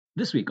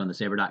This week on the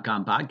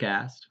Saber.com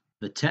podcast,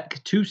 the Tech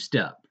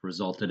two-step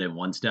resulted in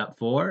one step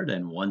forward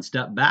and one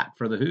step back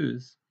for the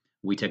Hoos.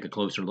 We take a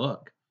closer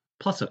look,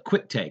 plus a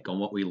quick take on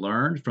what we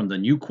learned from the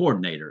new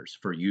coordinators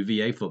for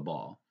UVA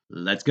football.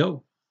 Let's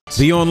go.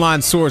 The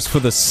online source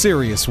for the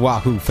serious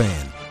Wahoo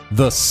fan,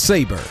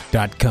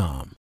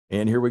 thesaber.com.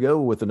 And here we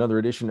go with another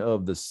edition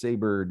of the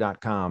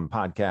Saber.com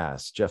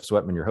podcast. Jeff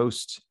Sweatman, your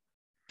host,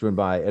 joined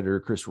by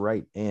editor Chris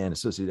Wright and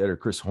associate editor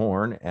Chris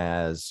Horn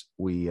as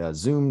we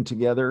Zoom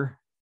together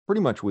pretty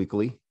much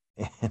weekly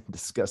and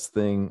discuss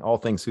all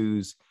things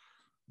Hoos,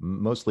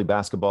 mostly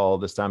basketball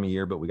this time of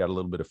year, but we got a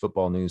little bit of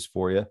football news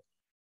for you,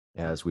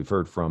 as we've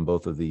heard from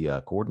both of the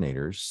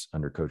coordinators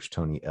under Coach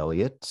Tony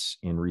Elliott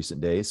in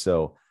recent days.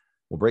 So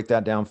we'll break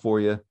that down for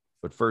you.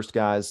 But first,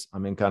 guys,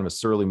 I'm in kind of a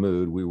surly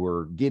mood. We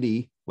were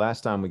giddy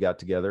last time we got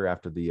together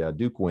after the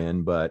Duke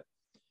win, but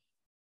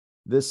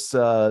this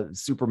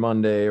Super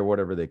Monday, or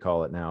whatever they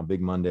call it now,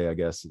 Big Monday, I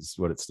guess is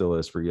what it still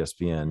is for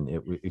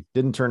ESPN. It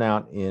didn't turn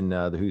out in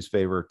the Hoos'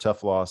 favor.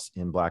 Tough loss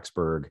in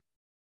Blacksburg.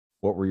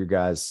 What were your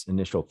guys'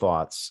 initial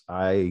thoughts?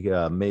 I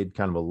made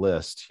kind of a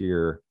list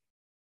here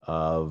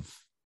of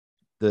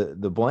the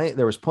blame.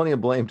 There was plenty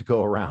of blame to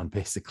go around,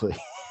 basically.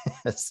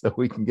 So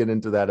we can get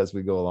into that as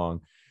we go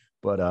along.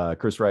 But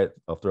Chris Wright,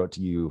 I'll throw it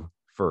to you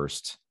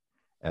first,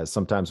 as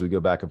sometimes we go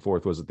back and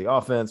forth. Was it the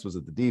offense? Was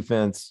it the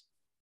defense?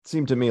 It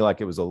seemed to me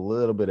like it was a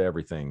little bit of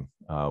everything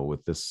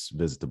with this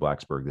visit to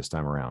Blacksburg this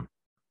time around.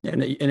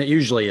 And it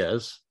usually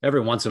is.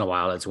 Every once in a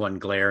while, it's one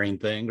glaring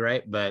thing,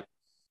 right? But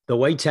the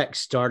way Tech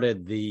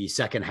started the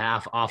second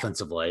half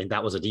offensively,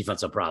 that was a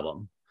defensive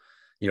problem.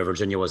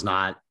 Virginia was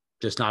not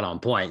on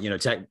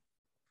point. Tech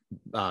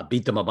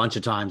beat them a bunch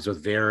of times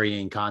with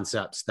varying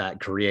concepts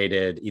that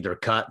created either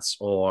cuts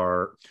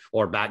or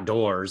back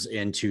doors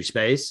into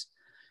space.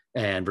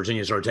 And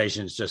Virginia's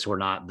rotations just were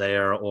not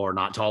there, or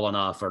not tall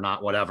enough, or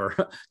not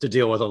whatever to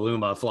deal with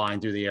Aluma flying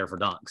through the air for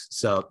dunks.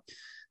 So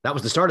that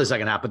was the start of the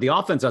second half. But the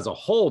offense as a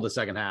whole, the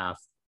second half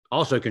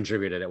also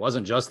contributed. It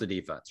wasn't just the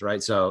defense,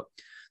 right? So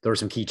there were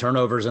some key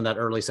turnovers in that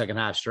early second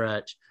half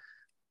stretch.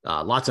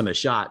 Lots of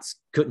missed shots.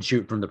 Couldn't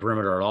shoot from the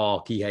perimeter at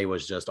all. Kihei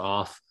was just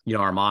off.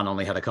 Armand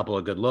only had a couple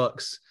of good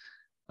looks.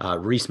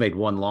 Reese made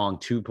one long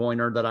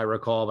two-pointer that I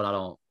recall, but I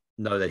don't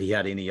know that he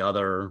had any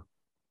other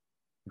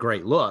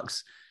great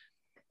looks.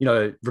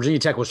 Virginia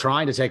Tech was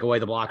trying to take away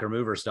the blocker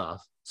mover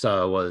stuff.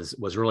 So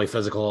was really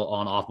physical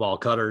on off-ball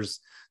cutters.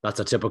 That's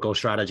a typical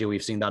strategy.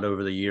 We've seen that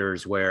over the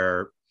years,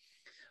 where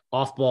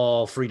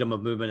off-ball freedom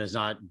of movement is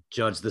not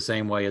judged the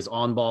same way as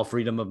on-ball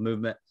freedom of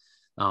movement.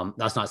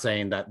 That's not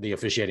saying that the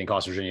officiating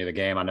cost Virginia the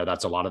game. I know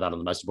that's a lot of that on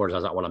the message boards.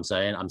 That's not what I'm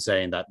saying. I'm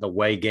saying that the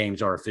way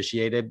games are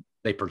officiated,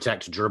 they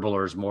protect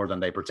dribblers more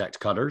than they protect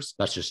cutters.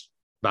 That's just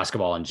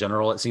basketball in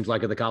general, it seems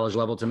like, at the college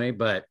level to me.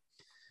 But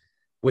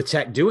with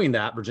Tech doing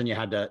that, Virginia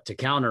had to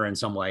counter in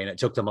some way, and it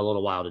took them a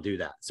little while to do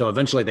that. So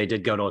eventually they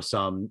did go to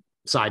some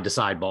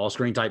side-to-side ball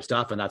screen type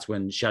stuff, and that's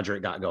when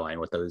Shedrick got going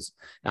with those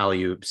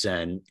alley-oops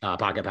and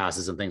pocket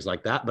passes and things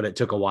like that. But it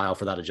took a while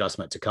for that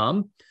adjustment to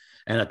come.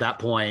 And at that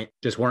point,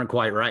 just weren't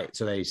quite right.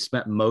 So they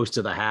spent most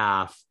of the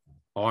half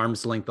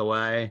arm's length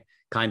away,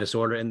 kind of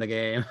sort of in the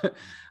game,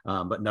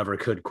 but never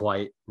could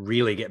quite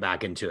really get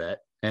back into it.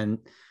 And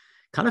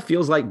kind of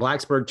feels like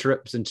Blacksburg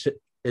trips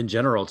in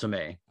general to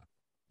me.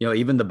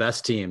 Even the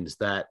best teams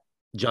that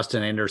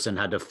Justin Anderson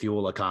had to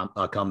fuel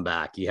a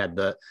comeback. You had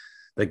the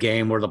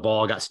game where the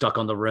ball got stuck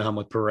on the rim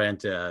with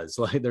Parentis.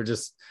 Like, they're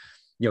just,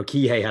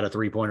 Kihei had a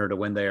three-pointer to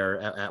win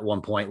there at one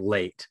point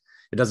late.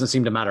 It doesn't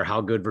seem to matter how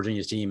good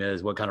Virginia's team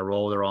is, what kind of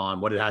role they're on,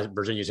 what it has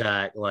Virginia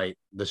Tech. Like,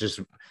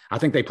 I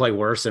think they play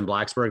worse in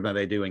Blacksburg than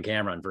they do in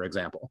Cameron, for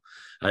example.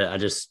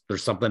 There's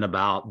something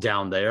about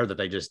down there that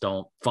they just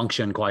don't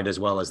function quite as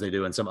well as they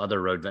do in some other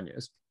road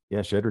venues. Yeah,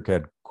 Shedrick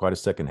had quite a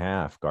second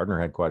half. Gardner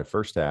had quite a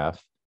first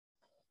half.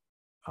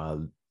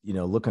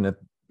 Looking at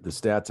the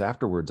stats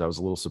afterwards, I was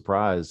a little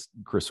surprised.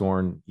 Chris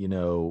Horn,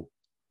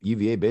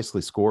 UVA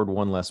basically scored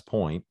one less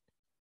point.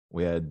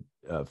 We had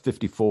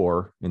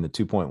 54 in the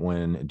 2-point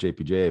win at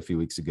JPJ a few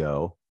weeks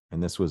ago,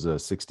 and this was a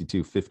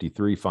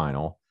 62-53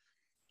 final.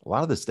 A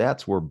lot of the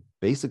stats were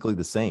basically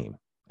the same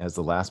as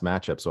the last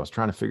matchup. So I was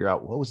trying to figure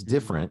out what was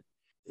different.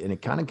 And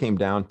it kind of came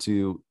down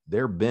to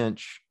their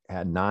bench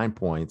had 9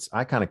 points.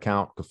 I kind of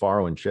count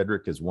Cafaro and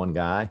Shedrick as one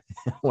guy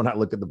when I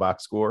look at the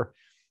box score.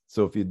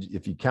 So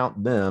if you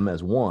count them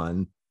as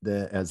one,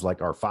 as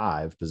like our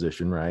 5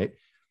 position, right?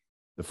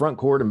 The front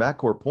court and back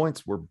court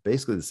points were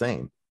basically the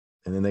same.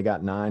 And then they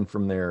got 9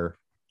 from their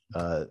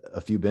a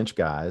few bench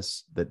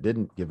guys that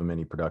didn't give them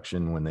any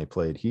production when they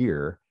played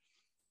here.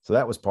 So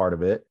that was part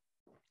of it.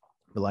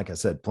 But like I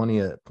said, plenty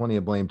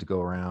of blame to go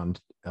around.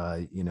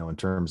 In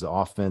terms of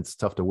offense,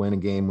 tough to win a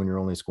game when you're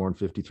only scoring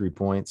 53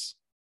 points.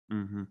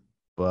 Mm-hmm.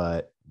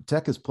 But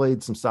Tech has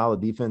played some solid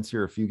defense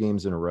here a few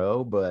games in a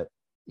row, but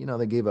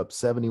they gave up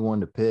 71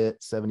 to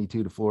Pitt,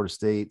 72 to Florida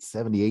State,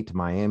 78 to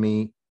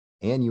Miami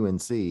and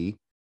UNC.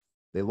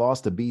 They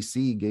lost to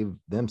BC, gave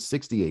them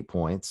 68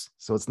 points.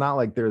 So it's not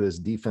like they're this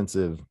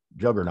defensive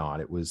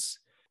juggernaut. It was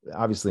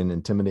obviously an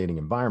intimidating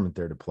environment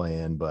there to play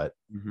in, but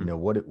Mm-hmm. you know,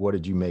 what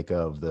did you make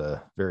of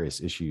the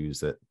various issues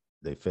that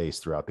they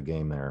faced throughout the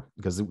game there?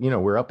 Because, you know,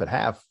 we're up at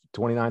half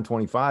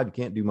 29-25. You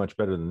can't do much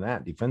better than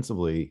that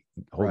defensively,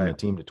 holding the Right.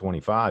 team to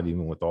 25,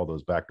 even with all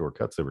those backdoor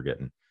cuts they were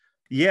getting.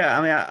 Yeah,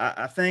 I mean,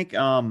 I think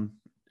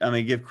I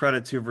mean, give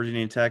credit to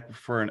Virginia Tech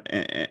for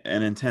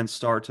an intense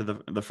start to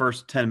the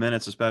first 10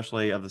 minutes,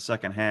 especially of the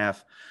second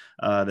half.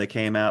 They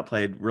came out,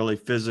 played really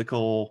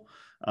physical,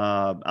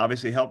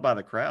 obviously helped by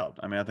the crowd.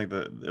 I mean, I think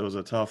that it was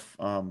a tough,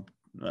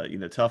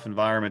 tough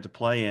environment to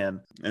play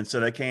in. And so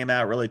they came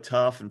out really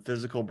tough and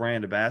physical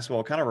brand of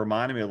basketball. Kind of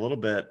reminded me a little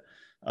bit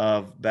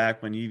of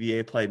back when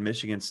UVA played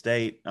Michigan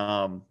State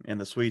in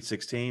the Sweet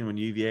 16, when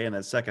UVA in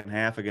that second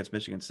half against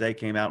Michigan State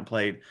came out and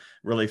played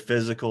really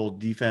physical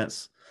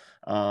defense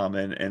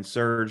and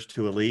surged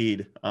to a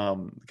lead,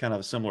 kind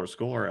of a similar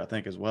score, I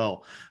think, as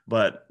well.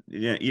 But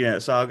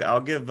so I'll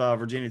give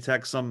Virginia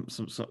Tech some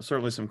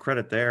certainly some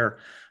credit there,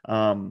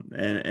 and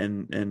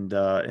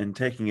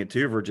taking it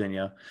to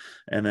Virginia,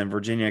 and then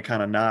Virginia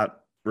kind of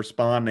not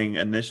responding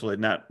initially.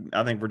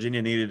 I think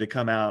Virginia needed to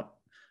come out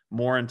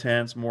more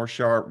intense, more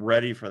sharp,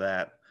 ready for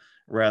that,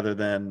 rather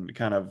than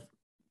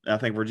I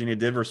think Virginia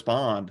did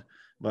respond,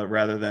 but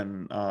rather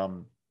than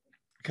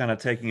kind of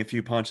taking a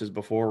few punches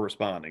before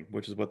responding,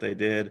 which is what they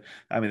did.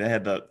 I mean, they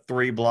had the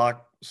 3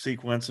 block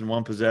sequence in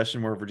one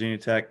possession where Virginia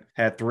Tech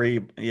had three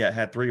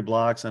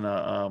blocks and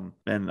I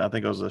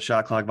think it was a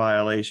shot clock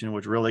violation,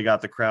 which really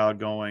got the crowd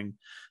going.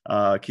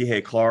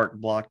 Kihei Clark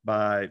blocked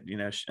by,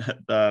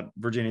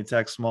 Virginia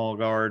Tech small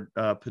guard,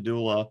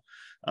 Padula,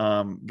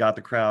 got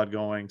the crowd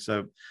going.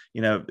 So,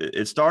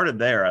 it started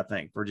there, I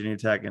think, Virginia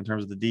Tech in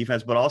terms of the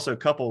defense, but also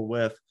coupled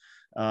with,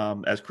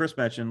 as Chris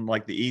mentioned,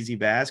 like the easy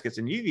baskets.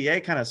 And UVA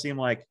kind of seemed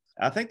like,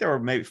 I think there were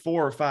maybe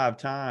 4 or 5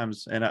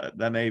 times, and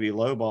that may be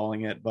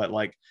lowballing it, but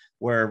like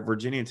where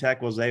Virginia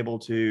Tech was able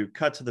to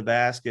cut to the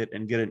basket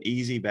and get an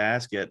easy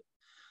basket.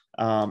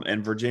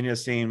 And Virginia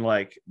seemed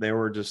like they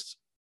were just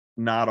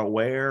not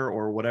aware,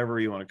 or whatever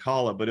you want to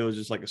call it, but it was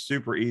just like a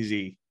super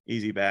easy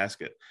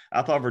basket.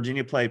 I thought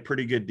Virginia played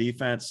pretty good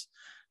defense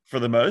for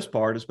the most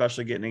part,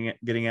 especially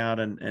getting out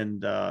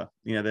and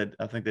that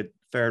I think they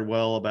fared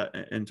well about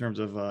in terms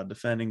of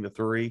defending the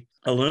 3.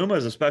 Aluma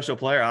is a special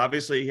player.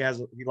 Obviously,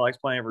 he likes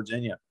playing at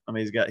Virginia. I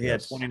mean, he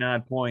had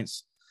 29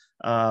 points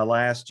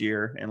last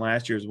year, and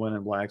last year's win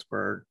in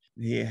Blacksburg.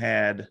 He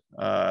had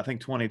I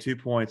think 22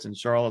 points in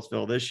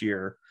Charlottesville this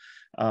year.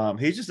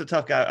 He's just a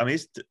tough guy. I mean,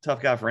 he's a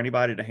tough guy for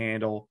anybody to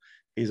handle.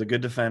 He's a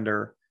good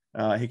defender.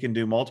 He can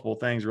do multiple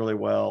things really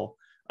well.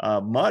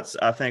 Mutz,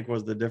 I think,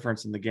 was the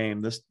difference in the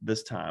game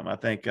this time. I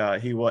think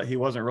he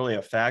wasn't really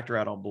a factor,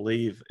 I don't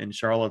believe, in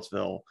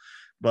Charlottesville,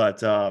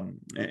 but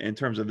in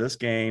terms of this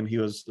game, he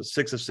was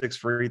 6 of 6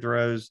 free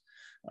throws,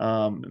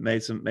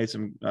 made some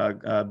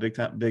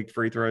big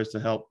free throws to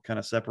help kind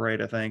of separate.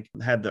 I think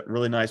had the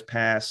really nice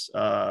pass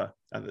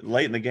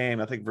late in the game.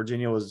 I think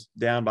Virginia was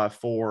down by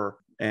 4,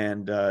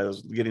 and it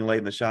was getting late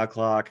in the shot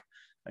clock.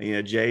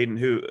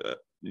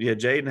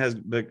 Jaden has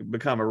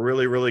become a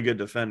really, really good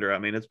defender. I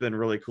mean, it's been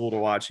really cool to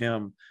watch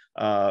him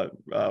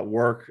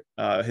work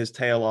his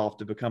tail off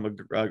to become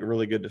a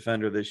really good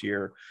defender this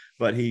year.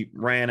 But he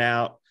ran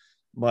out.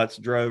 Mutz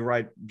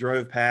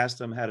drove past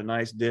him, had a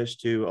nice dish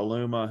to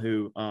Aluma,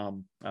 who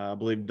I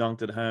believe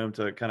dunked it home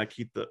to kind of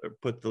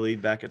put the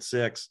lead back at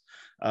 6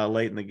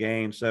 late in the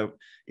game. So,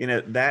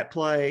 that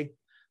play,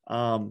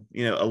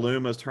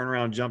 Aluma's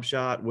turnaround jump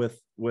shot with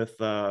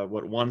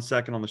 1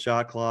 second on the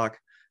shot clock,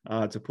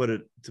 to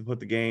put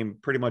the game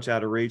pretty much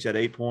out of reach at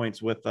 8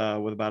 points with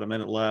about a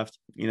minute left.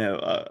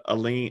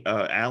 Aline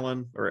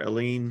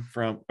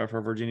from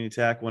Virginia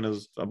Tech, when it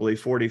was, I believe,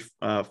 44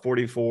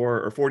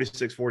 or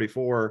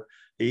 46-44,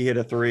 he hit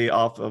a 3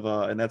 off of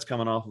and that's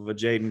coming off of a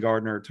Jaden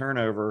Gardner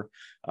turnover,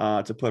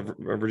 to put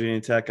Virginia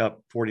Tech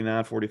up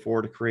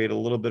 49-44, to create a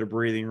little bit of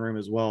breathing room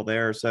as well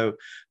there. So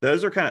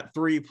those are kind of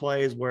 3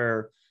 plays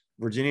where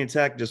Virginia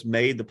Tech just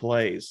made the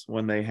plays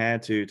when they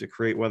had to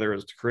create, whether it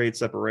was to create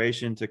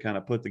separation, to kind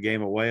of put the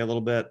game away a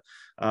little bit,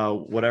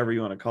 whatever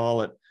you want to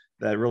call it.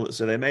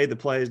 So they made the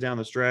plays down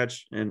the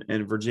stretch, and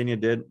Virginia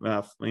did,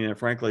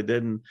 frankly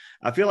didn't.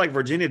 I feel like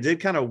Virginia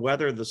did kind of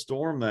weather the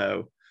storm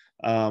though.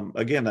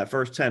 Again, that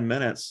first 10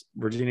 minutes,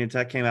 Virginia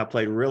Tech came out,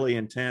 played really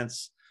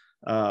intense,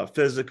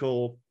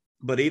 physical,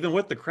 but even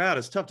with the crowd,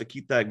 it's tough to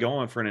keep that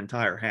going for an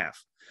entire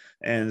half.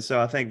 And so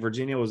I think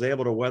Virginia was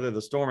able to weather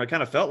the storm. It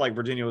kind of felt like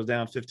Virginia was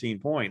down 15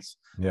 points,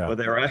 but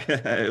they were,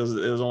 it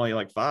was only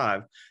like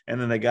 5.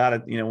 And then they got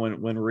it,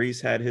 when Reese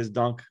had his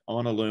dunk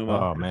on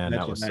Aluma. Oh man,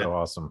 that was so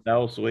awesome. That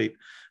was sweet.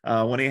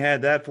 When he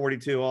had that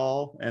 42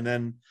 all, and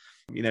then,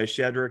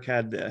 Shedrick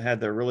had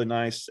the really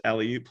nice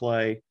alley-oop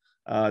play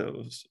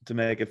to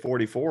make it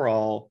 44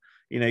 all.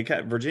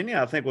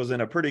 Virginia, I think, was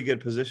in a pretty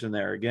good position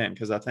there again,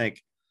 because I think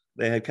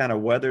they had kind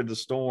of weathered the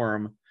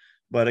storm.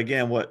 But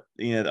again,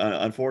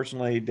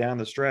 unfortunately, down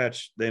the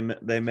stretch,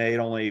 they made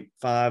only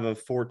 5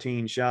 of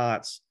 14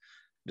 shots,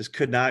 just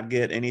could not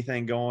get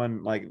anything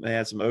going. Like, they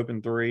had some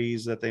open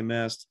threes that they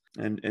missed.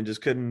 and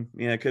just couldn't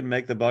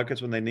make the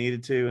buckets when they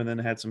needed to, and then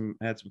had some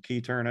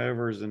key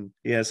turnovers, and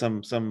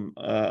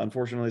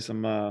unfortunately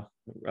some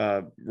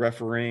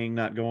refereeing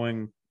not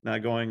going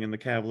in the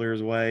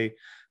Cavaliers' way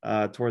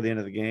toward the end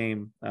of the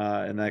game,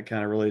 and that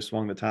kind of really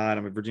swung the tide.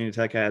 I mean, Virginia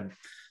Tech had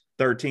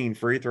 13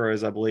 free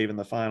throws, I believe, in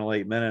the final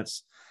 8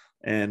 minutes,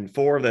 and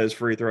 4 of those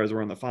free throws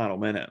were in the final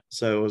minute.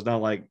 So it was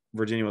not like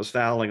Virginia was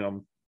fouling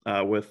them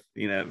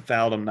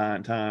fouled them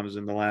 9 times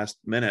in the last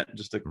minute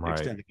just to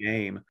extend the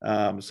game.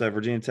 So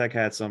Virginia Tech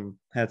had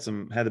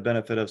the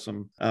benefit of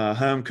some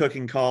home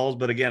cooking calls,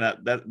 but again,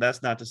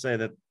 that's not to say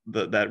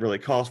that really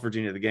cost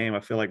Virginia the game.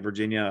 I feel like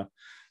Virginia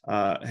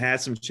had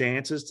some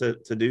chances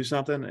to do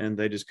something, and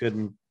they just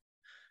couldn't.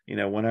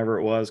 Whenever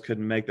it was,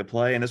 couldn't make the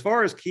play. And as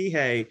far as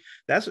Kihei,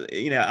 that's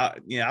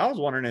I was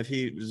wondering if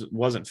he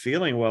wasn't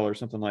feeling well or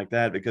something like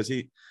that, because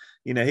he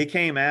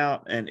came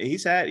out and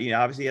he's had,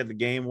 obviously he had the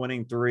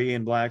game-winning 3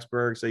 in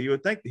Blacksburg. So you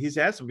would think he's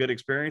had some good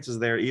experiences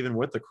there, even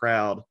with the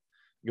crowd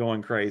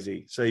going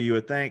crazy. So you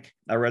would think,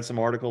 I read some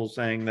articles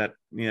saying that,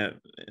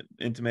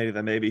 intimating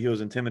that maybe he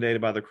was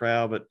intimidated by the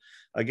crowd. But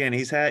again,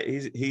 he's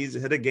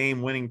hit a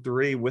game-winning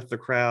 3 with the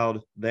crowd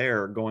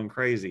there going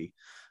crazy.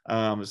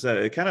 So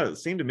it kind of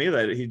seemed to me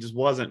that he just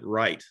wasn't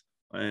right.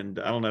 And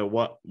I don't know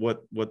what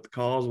the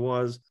cause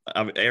was.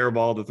 I mean,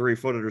 airballed the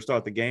 3-footer to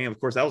start the game. Of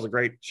course, that was a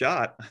great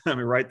shot. I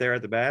mean, right there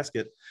at the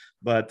basket.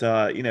 But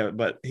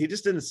but he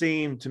just didn't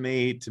seem to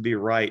me to be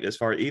right as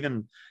far,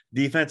 even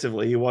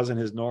defensively. He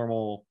wasn't his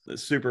normal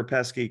super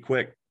pesky,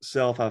 quick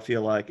self, I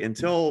feel like,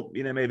 until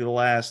maybe the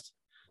last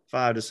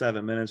 5 to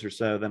 7 minutes or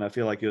so. Then I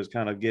feel like he was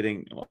kind of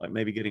getting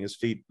his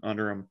feet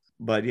under him.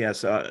 But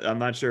yes, I'm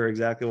not sure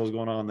exactly what was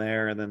going on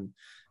there. And then,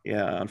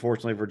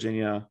 unfortunately,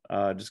 Virginia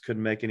just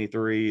couldn't make any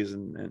threes,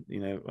 and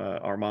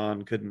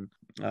Armand couldn't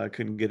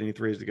get any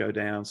threes to go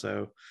down.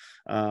 So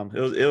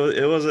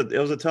it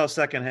was a tough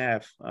second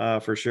half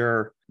for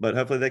sure. But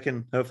hopefully they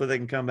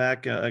can come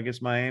back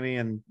against Miami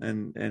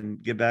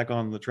and get back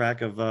on the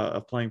track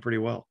of playing pretty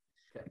well.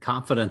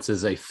 Confidence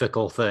is a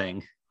fickle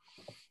thing.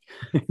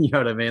 You know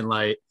what I mean?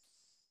 Like,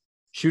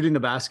 shooting the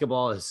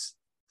basketball is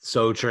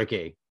so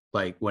tricky.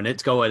 Like, when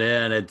it's going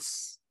in,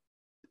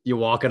 you're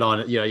walking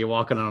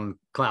on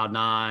cloud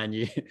 9,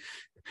 you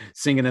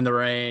singing in the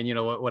rain,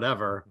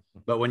 whatever.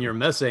 But when you're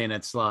missing,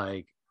 it's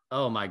like,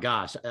 oh my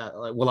gosh,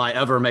 will I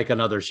ever make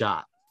another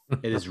shot?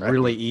 It is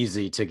really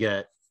easy to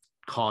get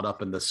caught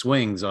up in the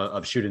swings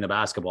of shooting the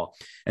basketball.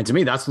 And to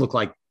me, that's what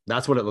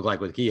it looked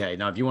like with Kihei.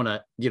 Now, if you want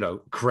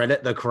to,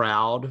 credit the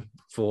crowd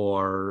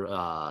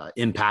for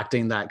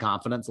impacting that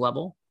confidence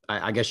level,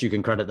 I guess you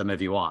can credit them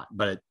if you want.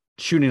 But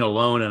shooting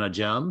alone in a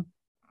gym,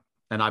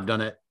 and I've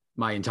done it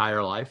my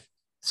entire life,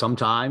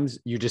 sometimes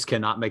you just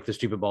cannot make the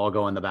stupid ball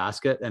go in the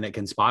basket, and it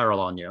can spiral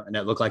on you. And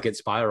it looked like it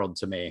spiraled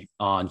to me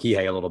on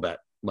Kihei a little bit.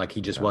 Like,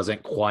 he just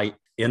wasn't quite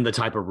in the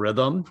type of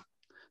rhythm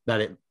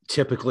that it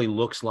typically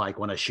looks like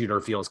when a shooter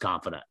feels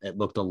confident. It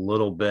looked a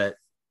little bit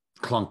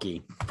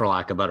clunky, for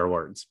lack of better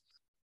words.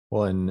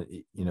 Well, and,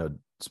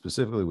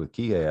 specifically with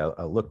Kihei,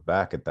 I look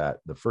back at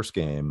the first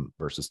game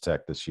versus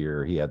Tech this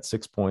year. He had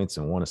 6 points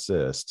and 1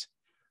 assist.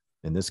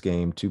 In this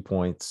game, 2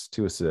 points,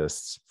 2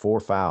 assists, 4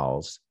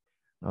 fouls.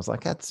 I was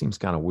like, that seems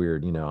kind of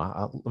weird.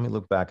 Let me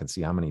look back and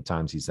see how many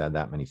times he's had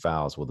that many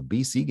fouls. Well, the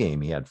BC game,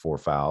 he had 4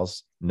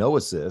 fouls, no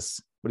assists,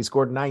 but he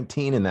scored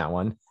 19 in that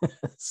one.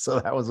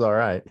 So that was all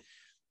right.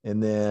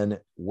 And then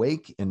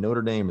Wake and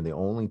Notre Dame are the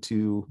only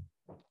 2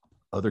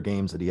 other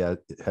games that he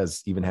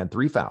has even had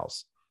 3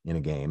 fouls in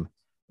a game.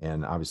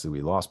 And obviously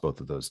we lost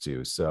both of those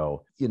 2.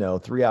 So,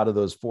 3 out of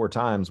those 4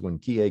 times when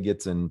Kihei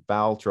gets in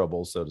foul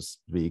trouble, so to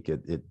speak,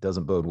 it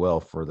doesn't bode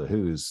well for the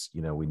Hoos.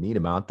 We need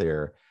him out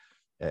there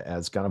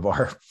as kind of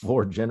our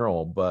floor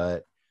general.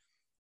 But,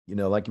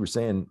 like you were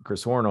saying,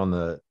 Chris Horn, on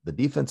the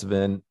defensive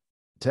end,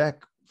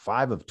 Tech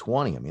 5 of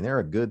 20. I mean, they're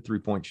a good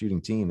 3-point shooting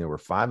team. They were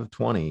 5 of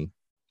 20.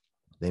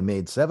 They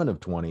made 7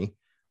 of 20.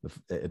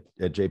 At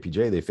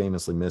JPJ, they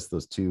famously missed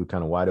those 2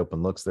 kind of wide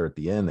open looks there at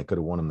the end that could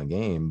have won them the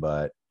game.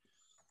 But,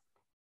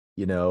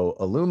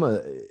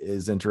 Aluma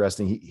is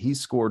interesting. He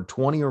scored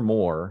 20 or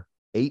more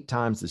 8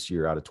 times this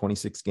year out of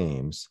 26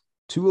 games.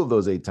 2 of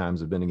those 8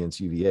 times have been against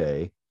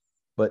UVA.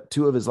 But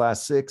 2 of his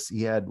last 6,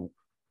 he had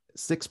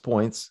 6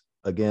 points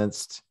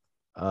against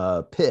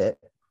Pitt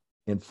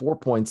and 4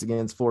 points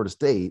against Florida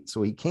State.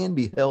 So he can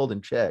be held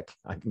in check,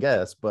 I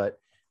guess. But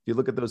if you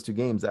look at those 2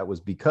 games, that was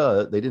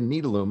because they didn't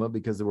need Aluma,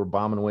 because they were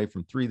bombing away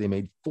from 3. They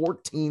made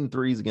 14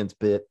 threes against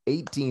Pitt,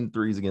 18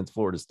 threes against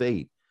Florida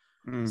State.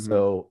 Mm-hmm.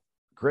 So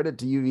credit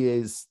to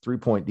UVA's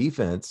 3-point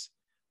defense,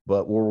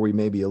 but were we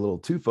maybe a little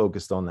too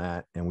focused on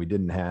that, and we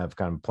didn't have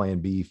kind of plan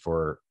B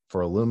for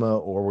Aluma,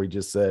 or we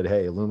just said,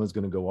 hey, Aluma's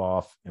going to go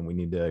off and we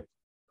need to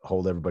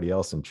hold everybody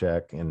else in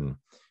check, and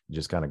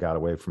just kind of got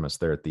away from us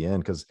there at the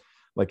end. Because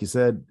like you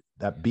said,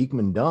 that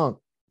Beekman dunk,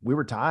 we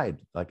were tied,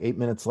 like 8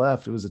 minutes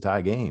left. It was a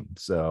tie game.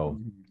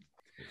 So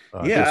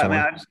I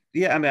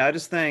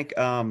just think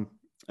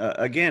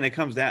again,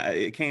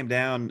 it came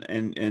down,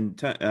 and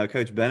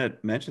Coach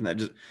Bennett mentioned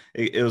that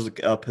it was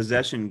a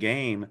possession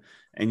game,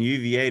 and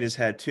UVA just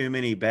had too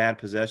many bad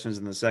possessions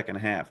in the second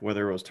half,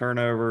 whether it was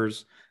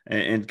turnovers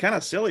and kind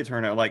of silly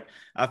turnover. Like,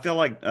 I feel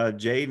like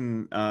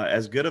Jaden,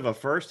 as good of a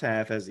first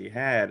half as he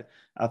had,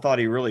 I thought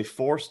he really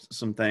forced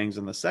some things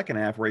in the second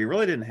half where he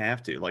really didn't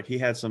have to. Like, he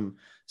had some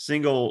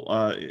single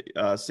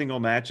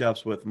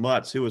matchups with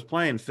Mutz, who was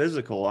playing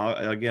physical.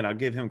 Again, I'll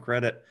give him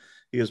credit.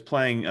 He was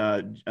playing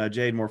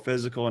Jade more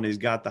physical, and he's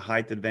got the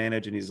height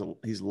advantage, and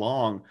he's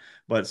long.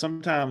 But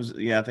sometimes,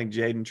 yeah, I think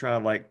Jaden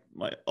tried like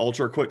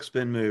ultra quick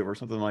spin move or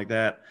something like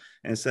that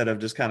instead of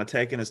just kind of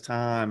taking his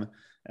time,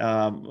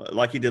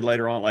 like he did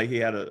later on. Like, he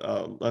had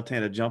a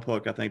left-handed jump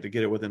hook, I think, to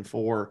get it within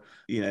 4.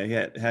 You know, he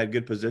had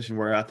good position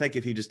where I think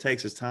if he just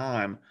takes his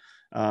time,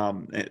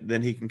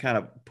 then he can kind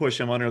of push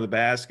him under the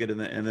basket and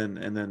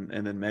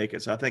then make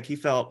it. So I think he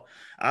felt,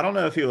 I don't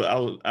know if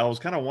I was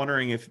kind of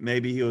wondering if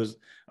maybe he was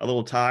a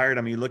little tired.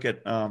 I mean, you look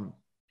at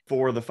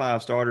 4 of the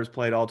 5 starters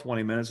played all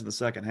 20 minutes in the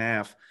second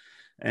half,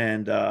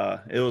 and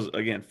it was,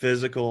 again,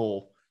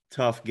 physical,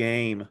 tough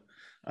game.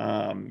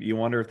 You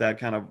wonder if that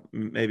kind of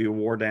maybe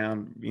wore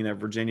down,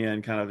 Virginia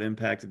and kind of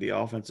impacted the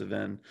offensive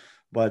end.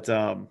 But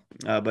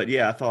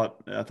yeah, I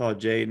thought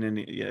Jaden, and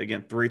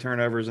again, 3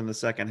 turnovers in the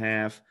second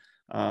half.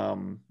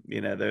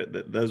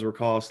 Those were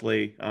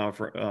costly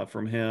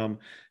from him.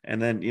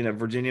 And then,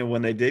 Virginia,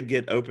 when they did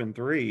get open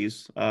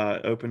threes,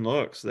 open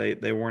looks,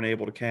 they weren't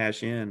able to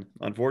cash in,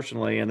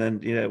 unfortunately. And then,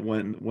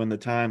 when the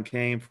time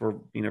came for,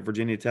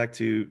 Virginia Tech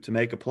to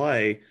make a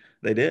play,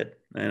 they did.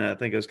 And I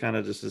think it was kind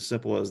of just as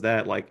simple as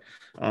that. Like,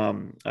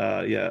 Aline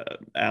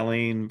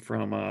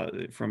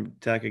from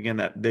Tech, again,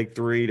 that big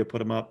 3 to put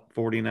them up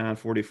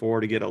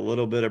 49-44 to get a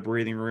little bit of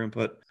breathing room,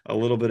 put a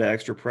little bit of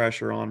extra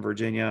pressure on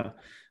Virginia.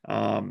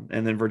 And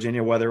then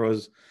Virginia, whether it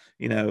was,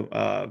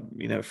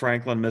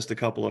 Franklin missed a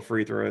couple of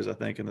free throws, I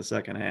think, in the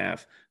second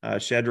half.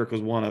 Shedrick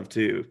was 1 of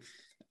 2.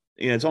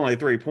 It's only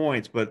 3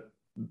 points, but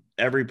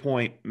every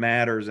point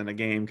matters in a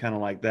game kind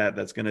of like that.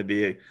 That's going to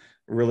be a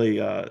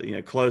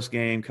really, close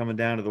game coming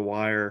down to the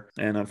wire.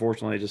 And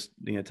unfortunately, just,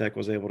 Tech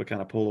was able to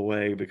kind of pull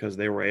away because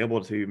they were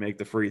able to make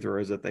the free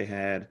throws that they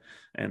had,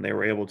 and they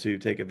were able to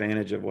take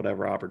advantage of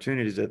whatever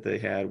opportunities that they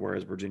had,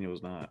 whereas Virginia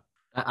was not.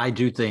 I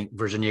do think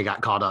Virginia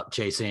got caught up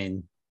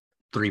chasing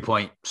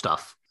 3-point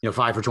stuff.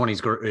 5 for 20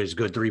 is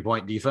good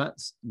 3-point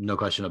defense, no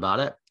question about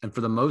it. And for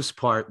the most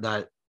part,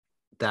 that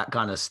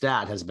kind of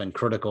stat has been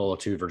critical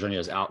to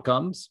Virginia's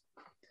outcomes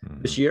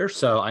this year.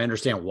 So I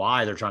understand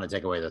why they're trying to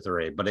take away the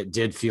 3, but it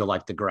did feel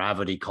like the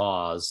gravity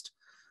caused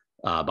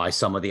by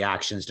some of the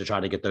actions to try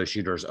to get those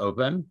shooters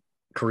open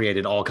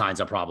created all kinds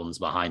of problems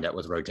behind it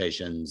with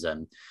rotations.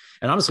 And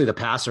honestly, the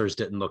passers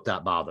didn't look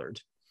that bothered.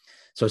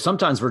 So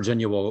sometimes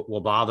Virginia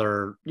will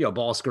bother,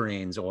 ball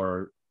screens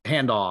or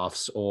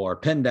handoffs or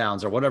pin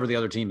downs or whatever the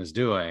other team is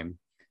doing,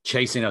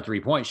 chasing a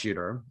 3-point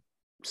shooter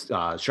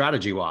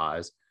strategy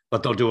wise,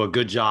 but they'll do a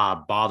good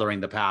job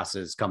bothering the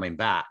passes coming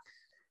back.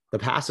 The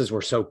passes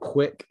were so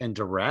quick and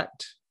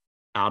direct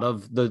out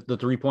of the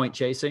 3-point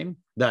chasing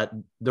that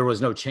there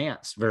was no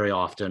chance very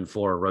often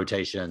for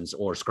rotations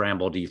or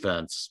scramble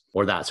defense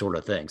or that sort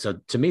of thing. So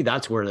to me,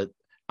 that's where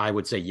I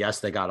would say, yes,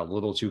 they got a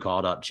little too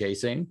caught up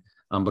chasing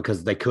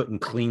because they couldn't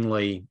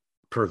cleanly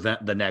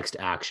prevent the next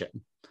action.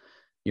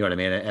 You know what I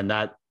mean? And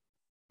that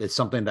is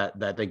something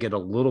that they get a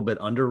little bit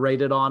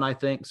underrated on, I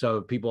think.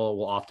 So people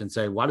will often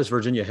say, why does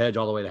Virginia hedge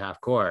all the way to half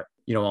court,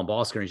 on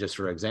ball screens, just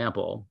for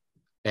example?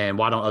 And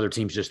why don't other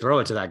teams just throw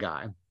it to that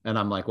guy? And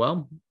I'm like,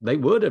 well, they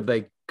would if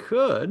they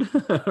could,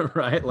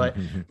 right? Like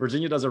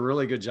Virginia does a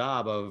really good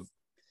job of,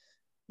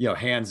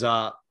 hands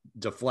up,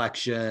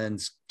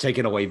 deflections,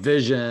 taking away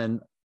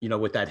vision,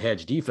 with that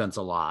hedge defense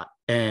a lot.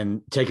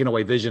 And taking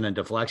away vision and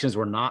deflections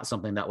were not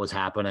something that was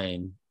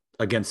happening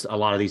against a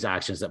lot of these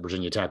actions that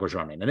Virginia Tech was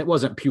running. And it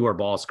wasn't pure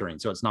ball screen.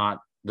 So it's not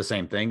the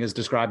same thing as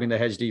describing the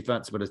hedge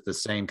defense, but it's the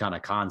same kind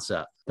of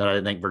concept that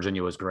I think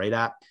Virginia was great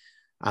at.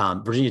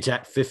 Virginia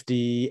Tech,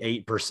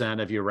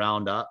 58% if you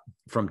round up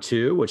from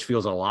 2, which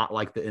feels a lot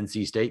like the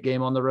NC State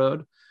game on the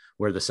road,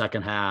 where the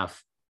second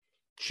half,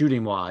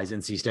 shooting wise,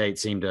 NC State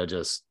seemed to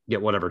just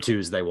get whatever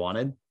 2s they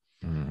wanted.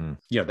 Mm-hmm.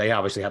 They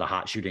obviously had a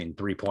hot shooting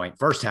 3-point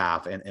first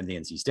half in the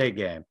NC State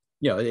game.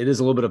 It is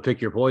a little bit of pick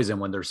your poison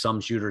when there's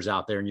some shooters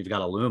out there and you've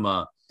got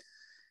Aluma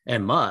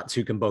and Mutz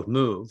who can both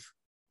move.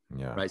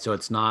 Yeah. Right. So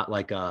it's not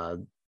like a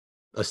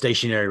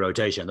stationary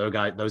rotation.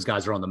 Those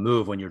guys are on the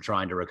move when you're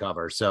trying to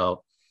recover.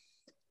 So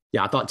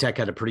yeah, I thought Tech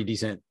had a pretty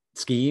decent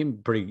scheme,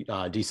 pretty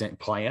decent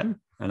plan.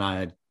 And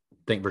I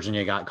think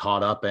Virginia got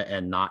caught up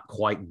and not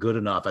quite good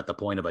enough at the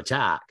point of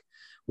attack,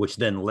 which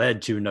then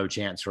led to no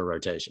chance for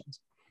rotations.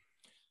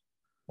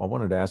 Well, I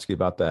wanted to ask you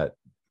about that,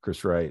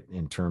 Chris Wright,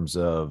 in terms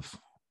of,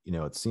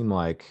 it seemed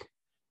like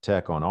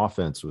Tech on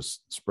offense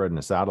was spreading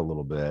us out a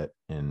little bit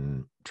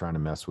and trying to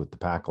mess with the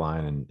pack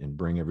line and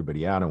bring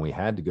everybody out. And we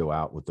had to go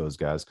out with those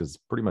guys because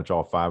pretty much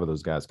all 5 of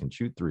those guys can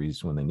shoot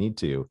 3s when they need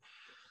to.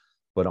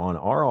 But on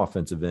our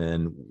offensive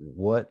end,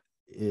 what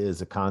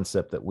is a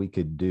concept that we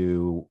could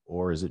do,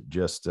 or is it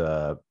just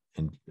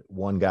and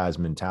one guy's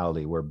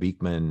mentality where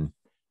Beekman,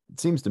 it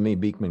seems to me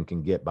Beekman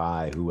can get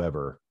by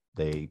whoever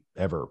they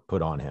ever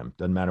put on him.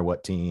 Doesn't matter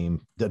what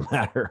team, doesn't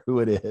matter who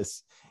it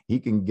is. He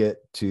can get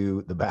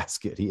to the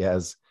basket. He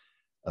has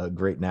a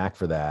great knack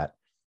for that.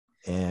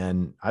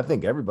 And I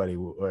think everybody,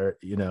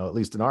 at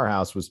least in our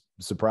house, was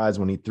surprised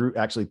when he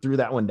actually threw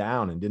that one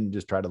down and didn't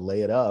just try to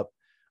lay it up.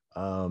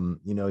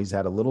 He's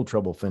had a little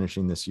trouble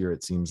finishing this year,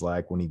 it seems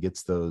like, when he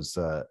gets those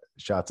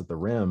shots at the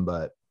rim.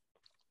 But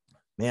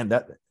man,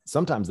 that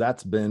sometimes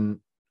that's been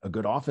a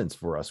good offense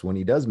for us when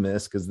he does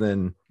miss, because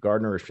then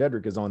Gardner or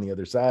Shedrick is on the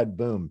other side,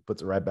 boom,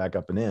 puts it right back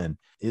up and in.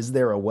 Is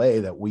there a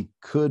way that we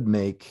could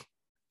make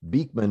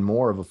Beekman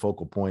more of a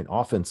focal point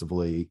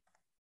offensively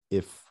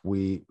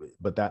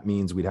but that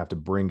means we'd have to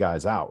bring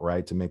guys out,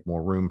 right, to make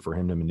more room for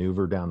him to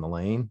maneuver down the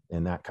lane.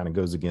 And that kind of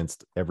goes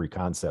against every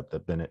concept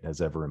that Bennett has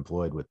ever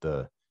employed with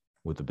the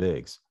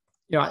bigs.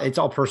 It's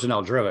all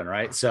personnel driven,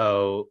 right?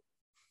 So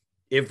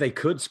if they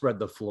could spread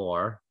the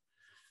floor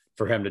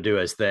for him to do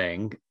his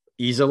thing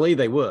easily,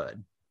 they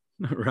would,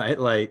 right?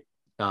 Like,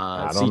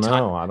 I don't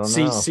know.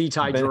 See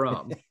Ty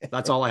Jerome.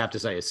 That's all I have to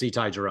say is see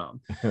Ty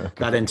Jerome. Okay.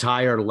 That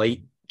entire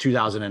late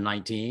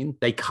 2019,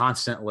 they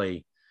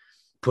constantly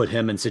put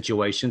him in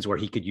situations where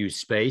he could use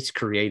space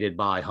created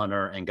by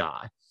Hunter and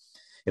Guy.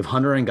 If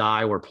Hunter and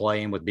Guy were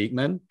playing with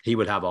Beekman, he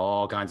would have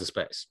all kinds of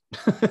space.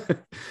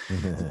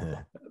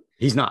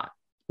 He's not,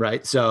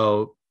 right?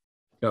 So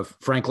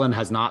Franklin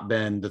has not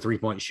been the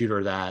three-point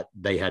shooter that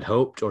they had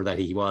hoped or that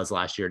he was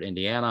last year at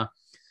Indiana.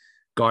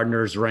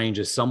 Gardner's range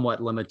is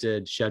somewhat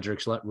limited.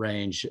 Shedrick's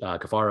range,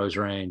 Cafaro's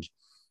range,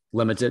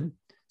 limited.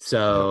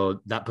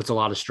 So that puts a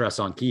lot of stress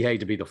on Kihei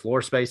to be the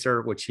floor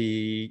spacer, which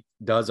he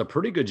does a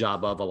pretty good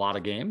job of a lot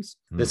of games.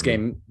 Mm-hmm. This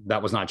game,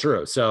 that was not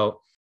true. So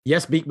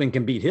yes, Beekman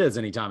can beat his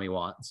anytime he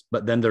wants,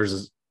 but then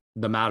there's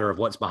the matter of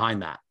what's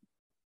behind that,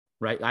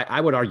 right? I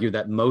would argue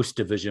that most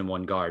Division I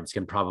guards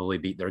can probably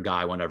beat their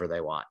guy whenever they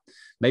want.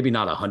 Maybe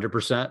not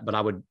 100%,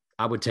 but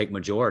I would take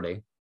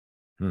majority.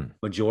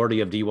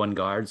 Majority of D1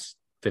 guards,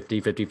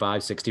 50,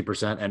 55,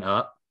 60% and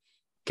up,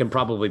 can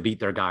probably beat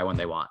their guy when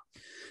they want.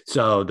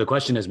 So the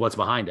question is, what's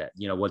behind it?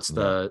 Where's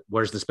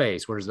the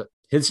space?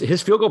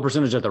 His field goal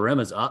percentage at the rim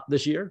is up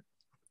this year.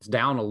 It's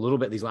down a little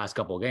bit these last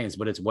couple of games,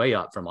 but it's way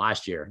up from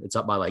last year. It's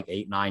up by like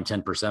 8, 9,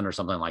 10% or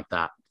something like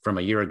that from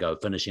a year ago,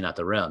 finishing at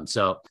the rim.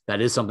 So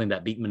that is something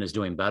that Beekman is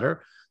doing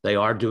better. They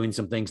are doing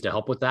some things to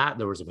help with that.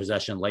 There was a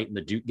possession late in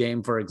the Duke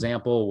game, for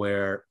example,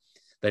 where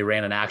they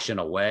ran an action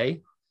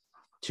away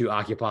to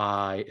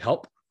occupy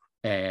help,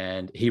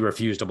 and he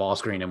refused a ball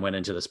screen and went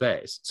into the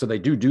space. So they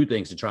do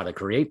things to try to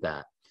create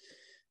that.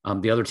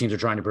 The other teams are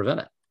trying to prevent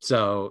it.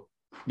 So,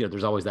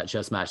 there's always that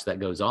chess match that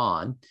goes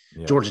on.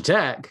 Yeah. Georgia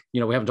Tech, we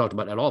haven't talked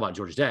at all about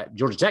Georgia Tech.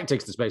 Georgia Tech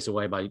takes the space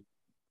away by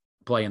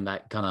playing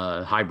that kind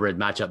of hybrid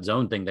matchup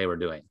zone thing they were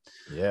doing.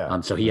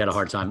 Yeah. So he had a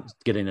hard time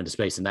getting into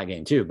space in that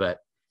game too. But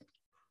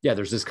yeah,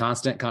 there's this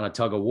constant kind of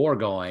tug of war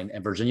going,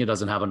 and Virginia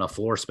doesn't have enough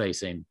floor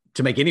spacing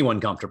to make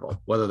anyone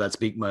comfortable, whether that's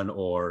Beekman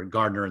or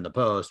Gardner in the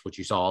post, which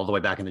you saw all the way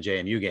back in the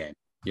JMU game.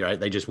 Right?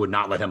 They just would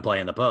not let him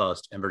play in the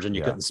post, and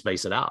Virginia couldn't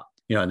space it out.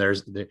 And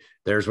there's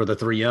where the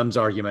 3M's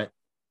argument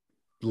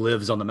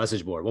lives on the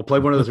message board. We'll play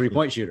one of the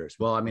 3-point shooters.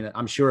 Well, I mean,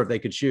 I'm sure if they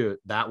could shoot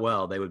that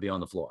well, they would be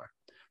on the floor.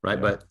 Right.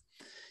 Yeah. But,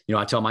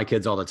 I tell my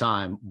kids all the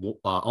time,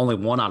 only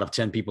 1 out of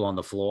 10 people on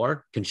the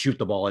floor can shoot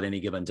the ball at any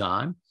given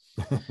time.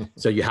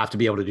 So you have to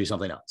be able to do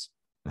something else.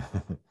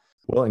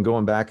 Well, and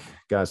going back,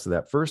 guys, to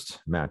that first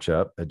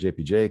matchup at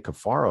JPJ,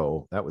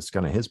 Cafaro, that was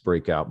kind of his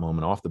breakout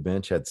moment off the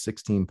bench, had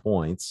 16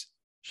 points.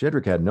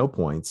 Shedrick had no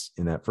points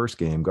in that first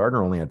game.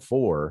 Gardner only had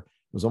 4.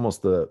 It was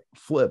almost the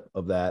flip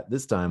of that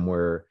this time,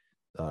 where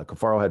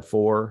Cafaro had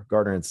 4,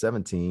 Gardner had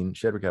 17,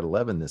 Shedrick had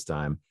 11 this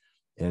time.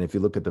 And if you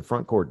look at the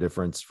front court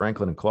difference,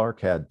 Franklin and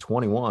Clark had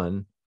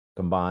 21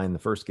 combined. The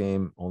first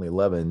game, only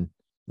 11.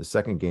 The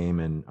second game,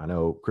 and I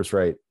know Chris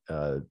Wright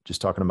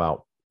just talking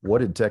about what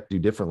did Tech do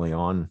differently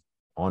on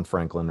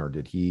Franklin, or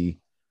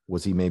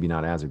was he maybe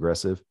not as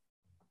aggressive?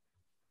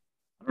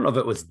 I don't know if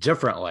it was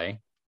differently.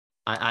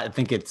 I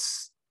think it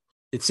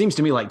seems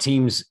to me like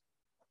teams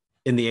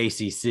in the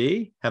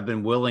ACC have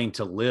been willing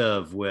to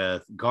live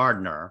with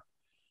Gardner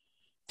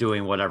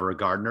doing whatever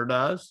Gardner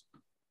does,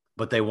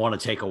 but they want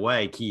to take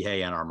away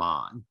Kihei and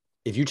Armaan.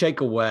 If you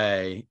take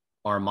away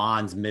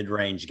Armaan's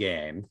mid-range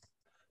game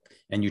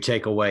and you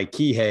take away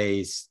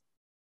Kihei's,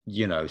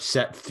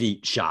 set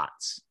feet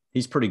shots,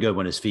 he's pretty good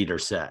when his feet are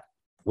set.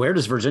 Where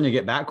does Virginia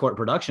get backcourt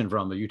production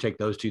from if you take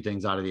those two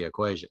things out of the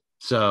equation?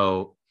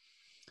 So,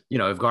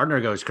 if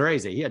Gardner goes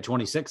crazy, he had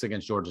 26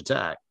 against Georgia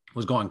Tech,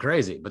 was going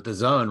crazy, but the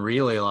zone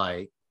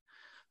really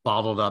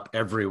bottled up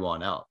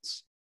everyone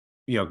else.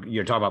 You're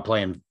talking about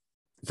playing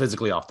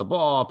physically off the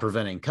ball,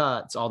 preventing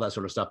cuts, all that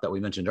sort of stuff that we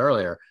mentioned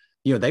earlier.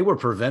 They were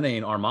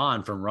preventing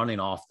Armaan from running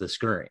off the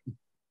screen.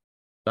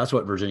 That's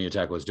what Virginia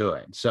Tech was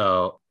doing.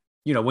 So,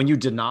 when you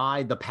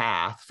deny the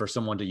path for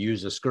someone to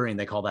use a screen,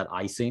 they call that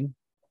icing.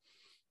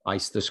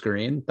 ice the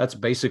screen. That's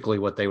basically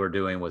what they were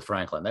doing with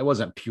Franklin. That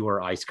wasn't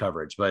pure ice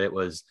coverage, but it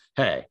was,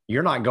 hey,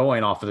 you're not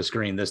going off of the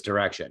screen this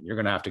direction. You're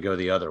going to have to go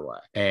the other way.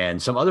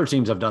 And some other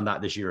teams have done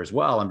that this year as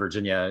well. And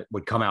Virginia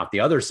would come out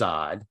the other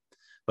side,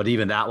 but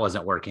even that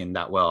wasn't working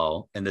that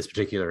well in this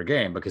particular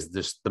game because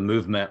the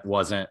movement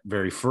wasn't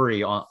very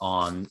free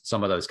on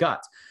some of those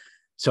cuts.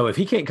 So if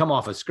he can't come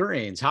off of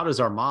screens, how does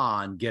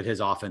Armaan get his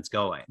offense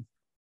going?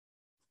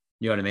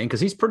 You know what I mean? Because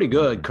he's pretty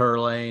good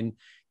curling,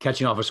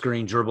 catching off a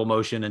screen, dribble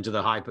motion into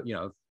the high,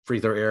 free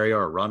throw area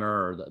or runner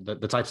or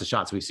the types of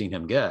shots we've seen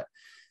him get.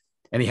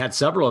 And he had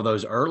several of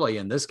those early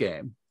in this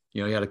game.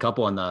 He had a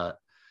couple in the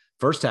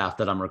first half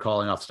that I'm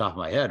recalling off the top of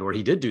my head where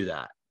he did do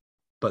that.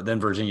 But then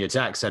Virginia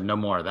Tech said no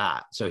more of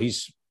that. So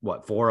he's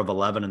 4 of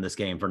 11 in this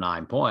game for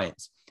 9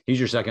 points. He's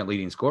your second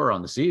leading scorer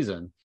on the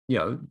season.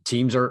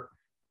 Teams are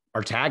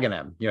tagging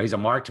him. He's a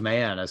marked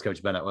man, as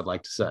Coach Bennett would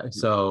like to say.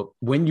 So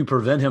when you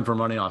prevent him from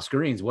running off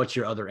screens, what's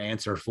your other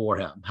answer for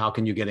him? How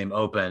can you get him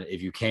open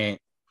if you can't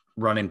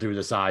run him through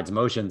the sides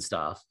motion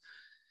stuff?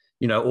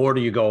 Or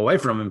do you go away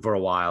from him for a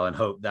while and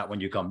hope that when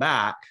you come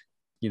back,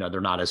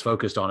 they're not as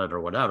focused on it or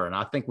whatever. And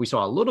I think we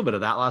saw a little bit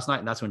of that last night.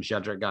 And that's when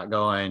Shedrick got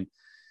going.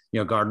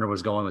 Gardner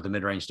was going with the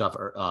mid-range stuff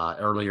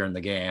earlier in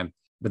the game.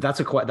 But that's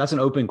an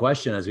open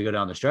question as we go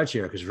down the stretch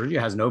here because Virginia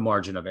has no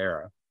margin of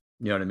error.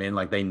 You know what I mean?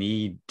 Like they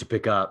need to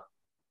pick up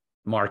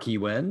marquee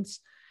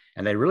wins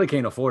and they really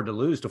can't afford to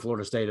lose to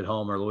Florida State at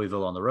home or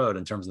Louisville on the road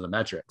in terms of the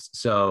metrics.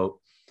 So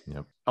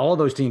all of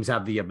those teams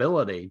have the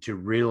ability to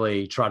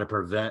really try to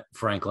prevent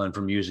Franklin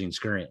from using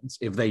screens.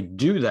 If they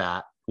do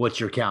that,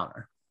 what's your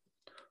counter?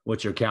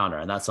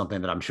 And that's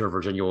something that I'm sure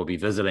Virginia will be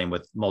visiting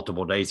with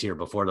multiple days here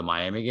before the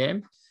Miami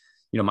game.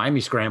 Miami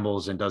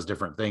scrambles and does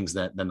different things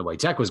than the way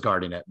Tech was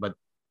guarding it, but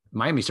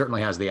Miami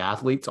certainly has the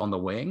athletes on the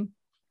wing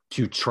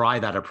to try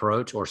that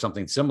approach or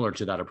something similar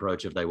to that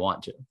approach if they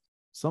want to.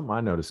 Something I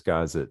noticed,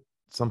 guys, at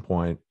some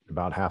point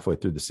about halfway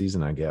through the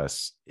season, I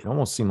guess, it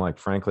almost seemed like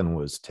Franklin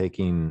was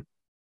taking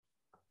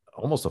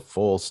almost a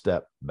full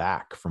step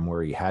back from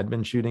where he had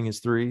been shooting his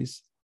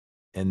threes.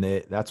 And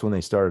that's when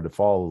they started to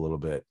fall a little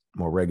bit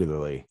more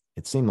regularly.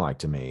 It seemed like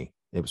to me,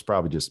 it was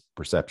probably just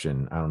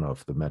perception. I don't know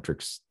if the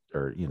metrics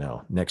or,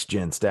 next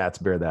gen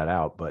stats bear that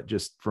out, but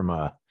just from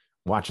a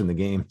watching the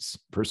game's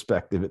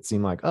perspective, it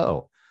seemed like,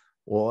 oh,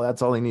 well,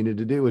 that's all he needed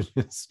to do was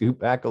just scoot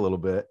back a little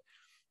bit.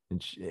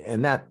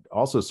 And that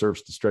also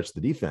serves to stretch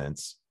the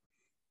defense.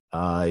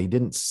 He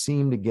didn't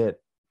seem to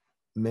get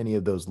many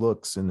of those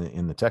looks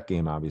in the Tech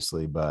game,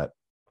 obviously, but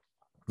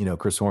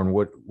Chris Horn,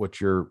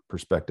 what's your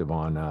perspective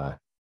on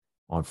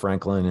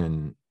Franklin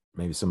and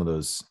maybe some of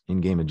those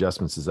in-game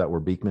adjustments? Is that where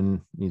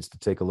Beekman needs to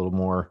take a little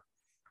more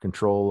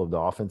control of the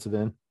offensive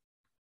end?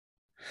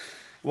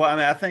 Well, I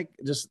mean, I think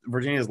just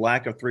Virginia's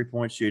lack of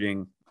 3-point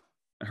shooting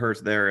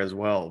hurts there as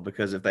well,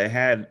 because if they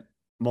had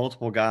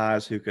multiple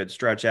guys who could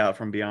stretch out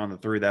from beyond the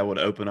three, that would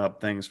open up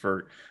things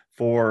for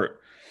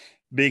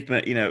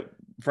Beekman.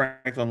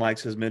 Franklin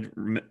likes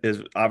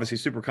is obviously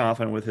super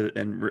confident with it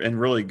and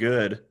really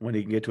good when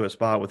he can get to a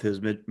spot with his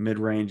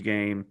mid-range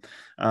game,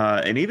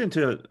 and even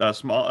to a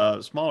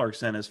smaller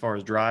extent as far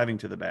as driving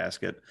to the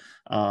basket.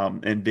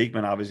 And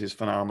Beekman obviously is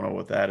phenomenal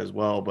with that as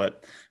well.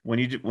 But when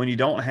you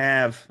don't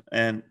have,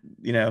 and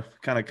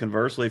kind of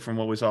conversely from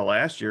what we saw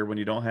last year, when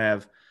you don't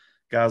have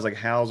guys like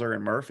Hauser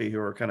and Murphy who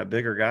are kind of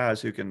bigger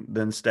guys who can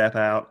then step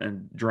out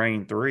and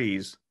drain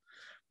threes,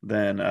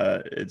 then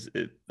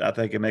I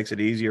think it makes it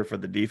easier for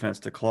the defense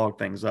to clog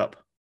things up.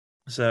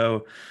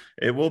 So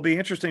it will be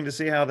interesting to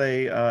see how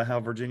how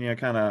Virginia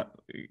kind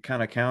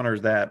of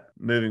counters that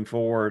moving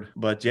forward.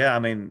 But yeah, I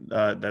mean,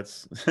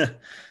 that's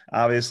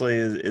obviously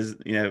is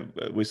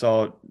we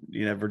saw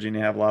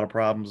Virginia have a lot of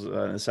problems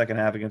in the second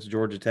half against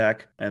Georgia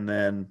Tech, and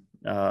then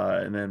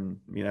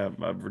Virginia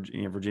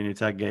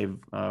Tech gave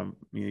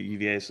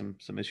UVA some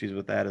issues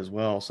with that as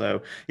well.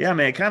 So yeah, I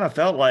mean, it kind of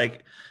felt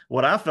like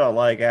what I felt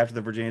like after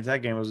the Virginia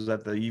Tech game was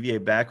that the UVA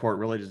backcourt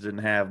really just didn't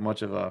have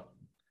much of a.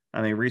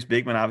 I mean, Reese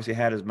Beekman obviously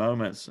had his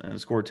moments and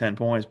scored 10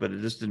 points, but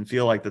it just didn't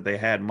feel like that they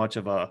had much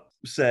of a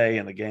say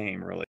in the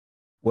game, really.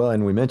 Well,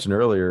 and we mentioned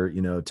earlier,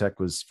 Tech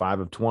was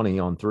 5 of 20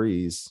 on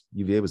threes.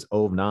 UVA was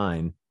 0 of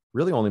 9.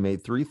 Really only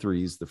made 3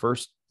 threes the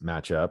first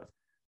matchup.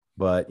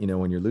 But,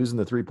 when you're losing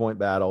the 3-point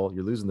battle,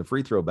 you're losing the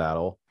free throw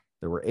battle.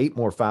 There were 8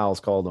 more fouls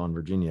called on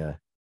Virginia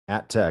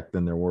at Tech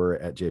than there were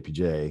at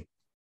JPJ.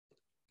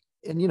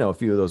 And, a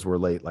few of those were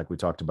late, like we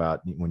talked about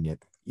when you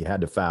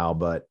had to foul.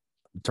 But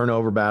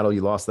turnover battle, you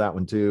lost that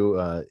one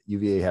too.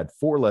 UVA had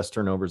 4 less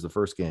turnovers the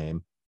first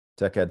game.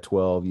 Tech had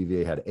 12.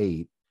 UVA had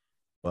 8.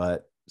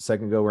 But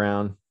second go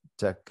round,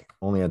 Tech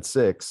only had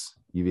 6.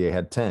 UVA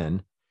had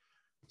 10.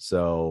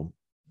 So,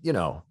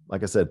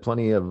 like I said,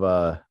 plenty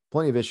of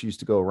issues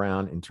to go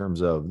around in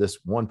terms of this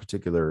one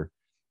particular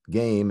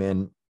game.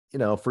 And,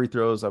 free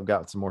throws, I've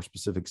got some more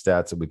specific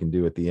stats that we can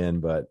do at the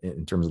end, but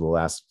in terms of the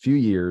last few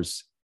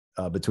years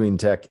between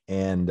Tech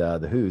and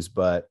the Hoos,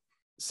 but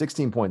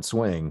 16-point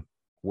swing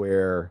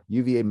where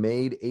UVA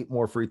made 8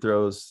 more free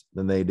throws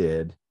than they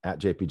did at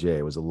JPJ.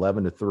 It was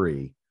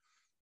 11-3,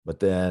 but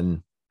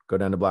then go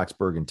down to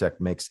Blacksburg and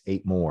Tech makes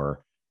 8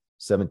 more.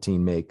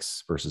 17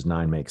 makes versus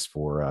 9 makes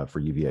for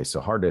UVA. So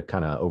hard to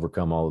kind of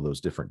overcome all of those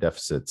different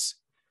deficits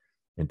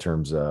in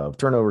terms of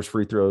turnovers,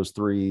 free throws,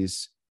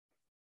 threes.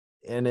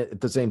 And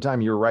at the same time,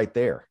 you're right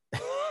there.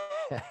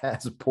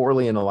 As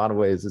poorly in a lot of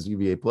ways as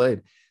UVA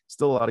played,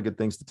 still a lot of good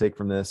things to take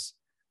from this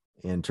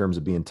in terms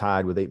of being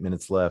tied with 8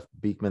 minutes left.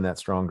 Beekman, that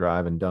strong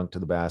drive and dunk to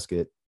the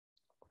basket.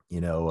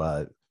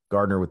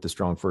 Gardner with the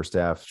strong first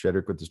half,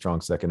 Shedrick with the strong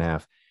second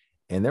half.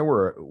 And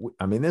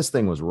this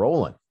thing was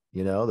rolling,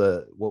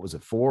 what was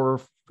it,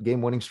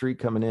 4-game winning streak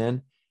coming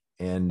in.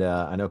 And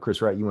I know,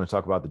 Chris Wright, you want to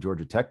talk about the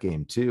Georgia Tech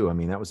game too. I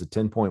mean, that was a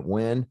 10-point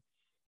win.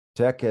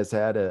 Tech has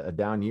had a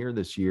down year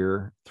this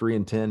year,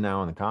 3-10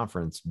 now in the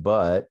conference,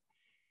 but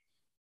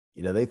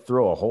they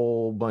throw a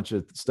whole bunch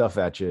of stuff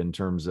at you in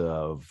terms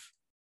of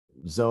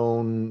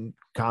zone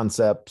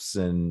concepts,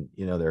 and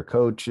their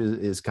coach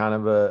is kind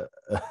of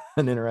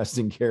an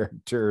interesting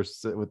character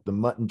with the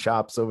mutton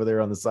chops over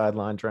there on the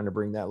sideline, trying to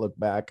bring that look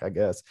back, I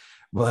guess.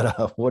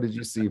 But what did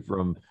you see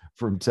from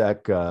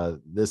Tech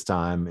this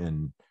time?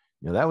 And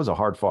that was a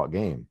hard fought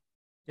game.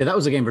 Yeah, that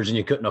was a game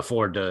Virginia couldn't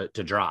afford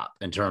to drop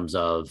in terms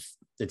of,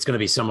 it's going to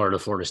be similar to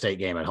Florida State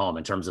game at home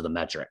in terms of the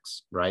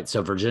metrics, right?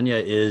 So Virginia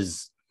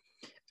is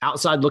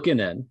outside looking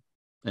in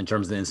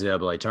terms of the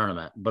NCAA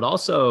tournament, but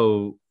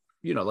also,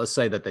 let's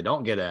say that they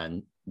don't get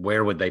in,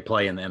 where would they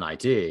play in the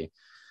NIT?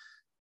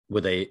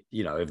 Would they,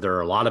 if there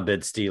are a lot of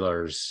bid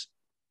stealers,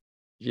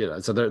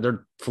 so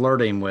they're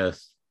flirting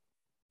with,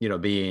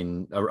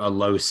 being a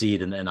low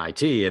seed in the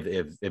NIT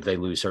if they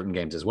lose certain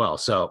games as well.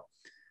 So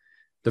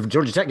the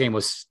Georgia Tech game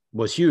was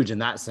huge in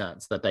that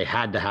sense, that they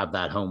had to have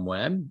that home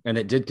win, and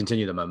it did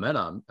continue the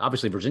momentum.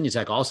 Obviously, Virginia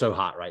Tech also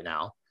hot right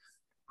now.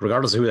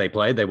 Regardless of who they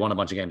played, they won a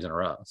bunch of games in a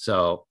row.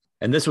 So,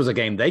 and this was a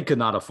game they could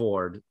not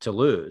afford to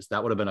lose.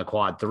 That would have been a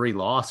quad 3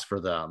 loss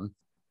for them.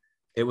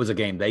 It was a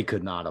game they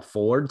could not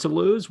afford to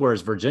lose,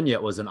 whereas Virginia,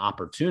 it was an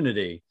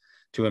opportunity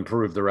to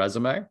improve the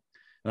resume.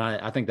 And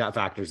I think that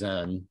factors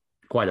in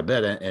quite a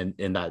bit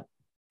in that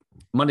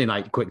Monday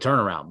night quick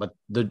turnaround. But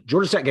the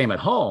Georgia Tech game at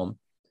home,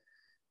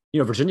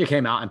 Virginia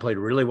came out and played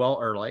really well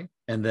early.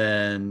 And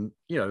then,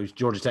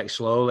 Georgia Tech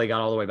slowly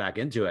got all the way back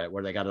into it,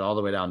 where they got it all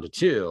the way down to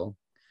 2.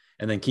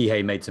 And then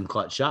Kihei made some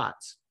clutch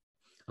shots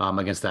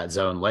against that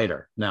zone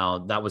later. Now,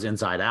 that was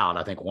inside out.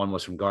 I think one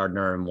was from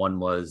Gardner and one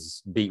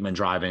was Beekman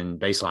driving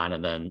baseline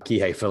and then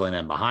Kihei filling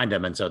in behind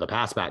him. And so the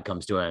pass back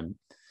comes to him.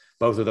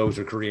 Both of those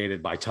were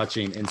created by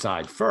touching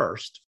inside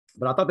first.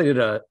 But I thought they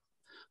did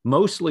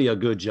mostly a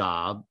good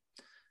job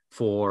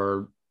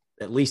for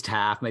at least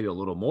half, maybe a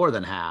little more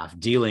than half,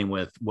 dealing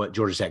with what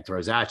Georgia Tech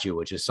throws at you,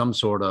 which is some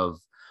sort of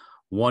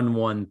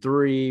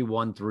 1-1-3,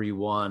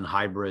 1-3-1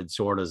 hybrid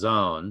sort of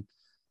zone.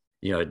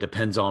 It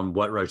depends on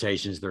what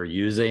rotations they're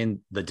using.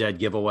 The dead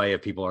giveaway,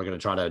 if people are going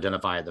to try to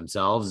identify it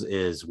themselves,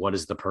 is what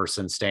does the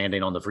person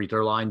standing on the free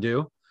throw line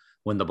do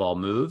when the ball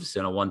moves?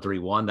 In a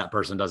 1-3-1, that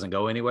person doesn't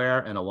go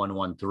anywhere. In a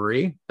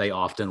 1-1-3, they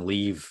often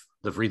leave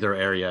the free throw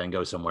area and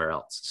go somewhere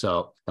else.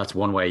 So that's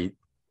one way,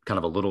 kind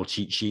of a little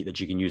cheat sheet that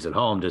you can use at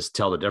home, just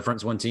tell the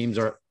difference when teams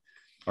are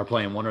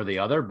playing one or the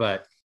other.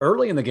 But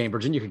early in the game,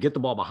 Virginia could get the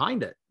ball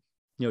behind it.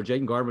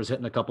 Jaden Gardner was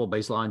hitting a couple of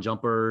baseline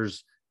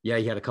jumpers. Yeah,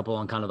 he had a couple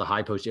on kind of the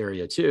high post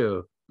area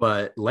too,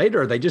 but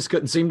later they just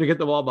couldn't seem to get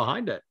the ball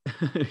behind it.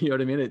 You know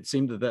what I mean? It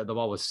seemed that the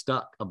ball was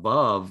stuck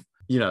above,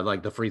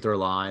 like the free throw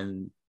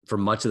line for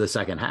much of the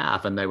second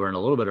half, and they were in a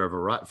little bit of a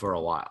rut for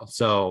a while.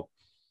 So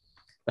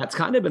that's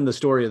kind of been the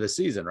story of the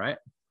season, right?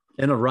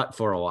 In a rut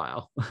for a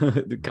while.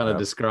 It kind of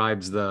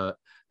describes the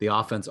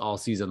offense all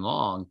season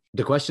long.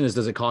 The question is,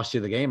 does it cost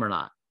you the game or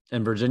not?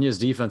 And Virginia's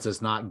defense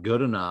is not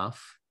good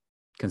enough,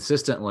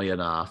 consistently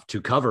enough to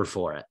cover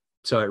for it.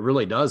 So it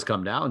really does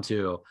come down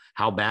to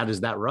how bad is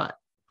that rut?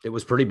 It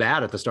was pretty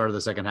bad at the start of the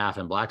second half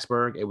in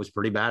Blacksburg. It was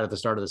pretty bad at the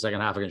start of the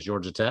second half against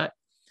Georgia Tech.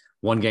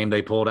 One game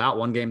they pulled out,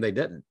 one game they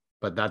didn't.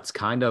 But that's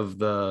kind of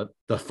the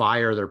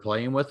fire they're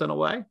playing with in a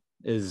way,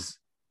 is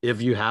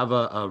if you have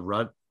a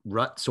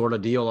rut sort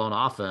of deal on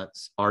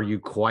offense, are you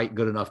quite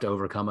good enough to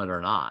overcome it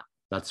or not?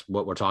 That's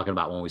what we're talking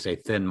about when we say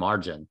thin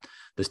margin.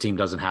 This team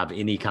doesn't have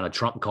any kind of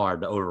trump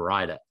card to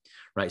override it,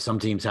 right? Some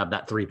teams have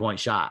that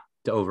 3-point shot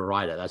to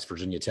override it. That's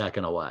Virginia Tech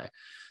in a way.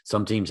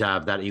 Some teams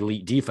have that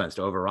elite defense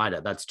to override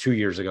it. That's 2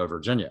 years ago,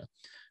 Virginia.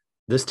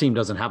 This team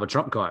doesn't have a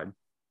trump card.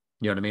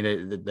 You know what I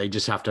mean? They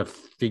just have to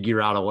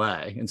figure out a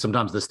way. And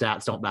sometimes the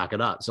stats don't back it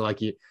up. So like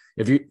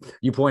if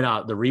you point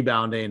out the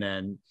rebounding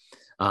and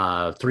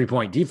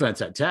 3-point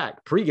defense at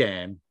Tech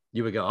pregame,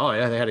 you would go, oh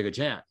yeah, they had a good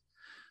chance.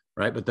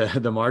 Right. But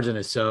the margin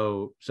is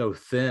so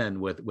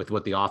thin with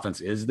what the offense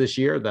is this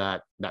year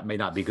that may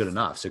not be good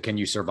enough. So can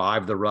you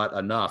survive the rut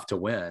enough to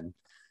win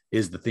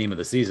is the theme of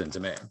the season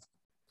to me.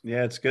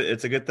 Yeah, it's good.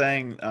 It's a good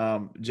thing.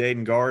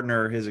 Jaden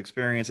Gardner, his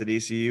experience at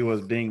ECU was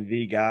being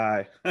the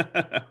guy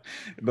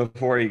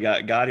before he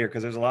got here,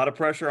 because there's a lot of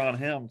pressure on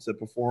him to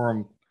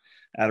perform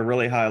at a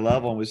really high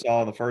level. And we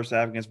saw in the first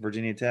half against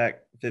Virginia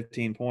Tech,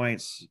 15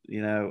 points,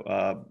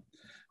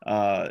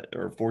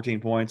 or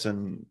 14 points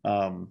and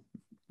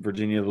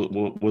Virginia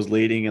was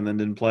leading and then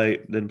didn't play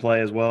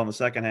as well in the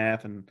second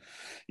half, and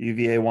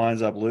UVA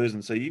winds up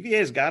losing. So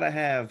UVA's got to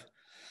have.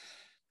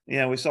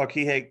 We saw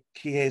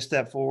Kihei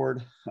step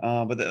forward,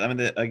 but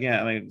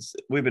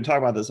we've been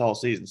talking about this all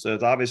season, so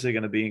it's obviously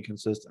going to be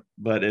inconsistent.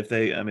 But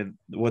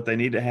what they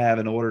need to have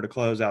in order to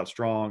close out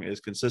strong is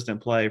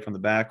consistent play from the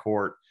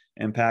backcourt,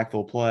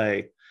 impactful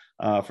play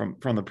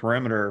from the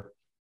perimeter,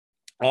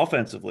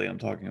 offensively. I'm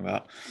talking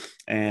about,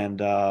 and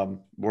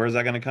where is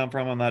that going to come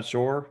from? I'm not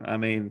sure.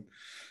 If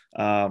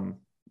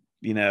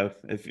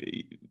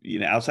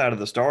outside of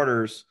the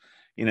starters.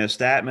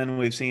 Statman,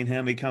 we've seen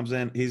him. He comes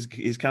in.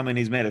 He's coming.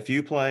 He's made a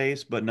few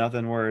plays, but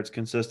nothing where it's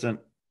consistent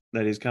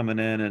that he's coming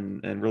in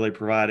and really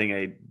providing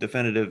a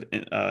definitive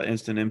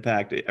instant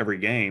impact every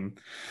game.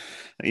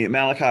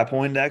 Malachi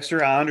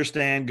Poindexter, I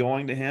understand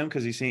going to him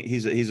because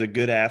he's a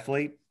good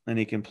athlete and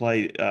he can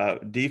play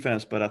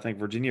defense, but I think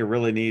Virginia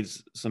really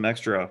needs some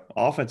extra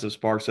offensive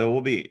spark. So it will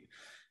be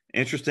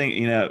interesting.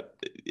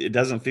 It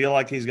doesn't feel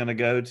like he's going to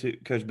go to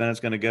Coach Bennett's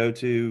going to go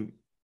to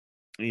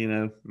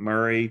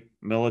Murray,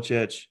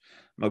 Milicic,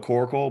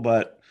 McCorkle,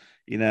 but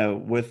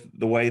with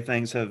the way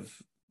things have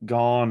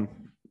gone,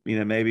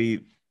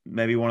 maybe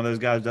one of those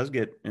guys does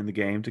get in the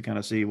game to kind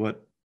of see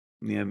what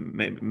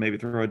maybe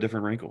throw a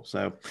different wrinkle.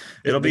 So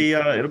it'll be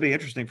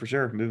interesting for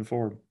sure moving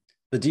forward.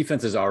 The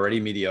defense is already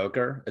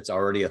mediocre. It's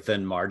already a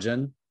thin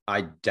margin.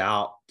 I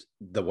doubt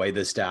the way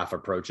the staff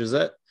approaches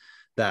it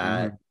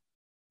that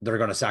they're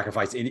going to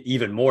sacrifice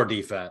even more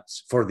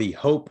defense for the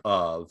hope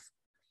of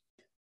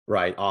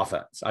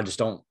offense. I just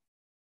don't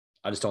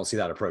see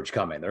that approach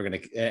coming. They're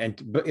going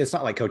to, but it's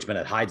not like Coach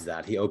Bennett hides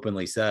that. He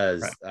openly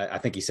says, I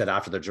think he said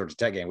after the Georgia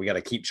Tech game, we got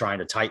to keep trying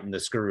to tighten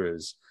the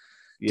screws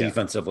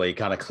defensively,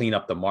 kind of clean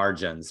up the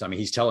margins. I mean,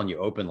 he's telling you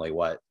openly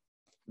what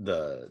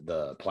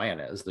the plan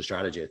is, the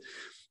strategy is.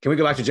 Can we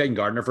go back to Jayden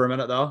Gardner for a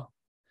minute though?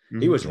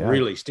 He was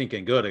really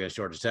stinking good against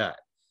Georgia Tech.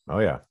 Oh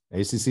yeah.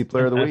 ACC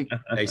player of the week.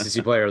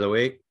 ACC player of the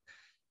week.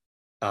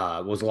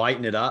 Was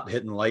lighting it up,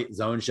 hitting late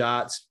zone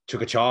shots,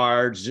 took a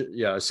charge,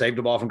 saved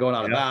the ball from going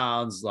out of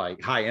bounds, like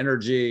high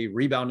energy,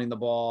 rebounding the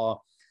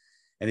ball.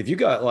 And if you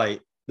got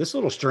this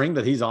little string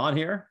that he's on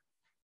here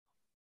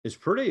is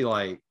pretty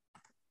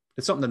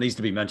it's something that needs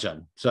to be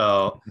mentioned.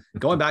 So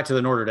going back to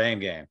the Notre Dame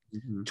game,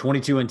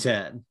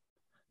 22-10,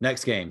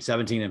 next game,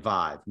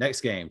 17-5,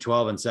 next game,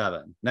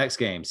 12-7, next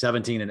game,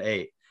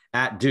 17-8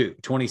 at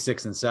Duke,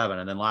 26-7.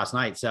 And then last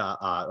night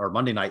or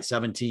Monday night,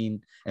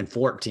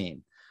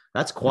 17-14.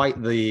 That's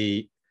quite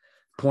the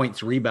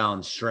points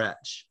rebound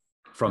stretch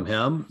from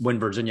him when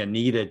Virginia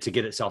needed to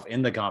get itself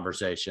in the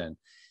conversation.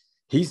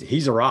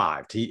 He's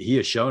arrived. He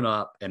has shown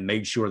up and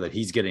made sure that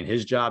he's getting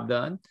his job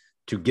done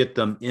to get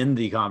them in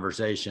the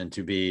conversation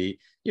to be,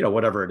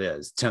 whatever it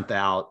is, 10th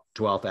out,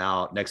 12th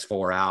out, next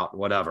 4 out,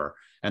 whatever.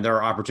 And there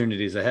are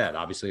opportunities ahead.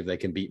 Obviously, if they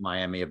can beat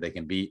Miami, if they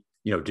can beat,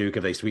 Duke,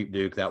 if they sweep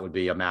Duke, that would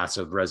be a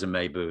massive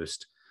resume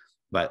boost.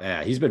 But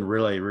he's been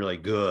really, really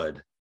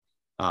good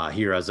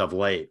here as of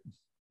late.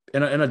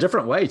 In a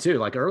different way too.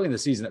 Like early in the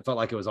season, it felt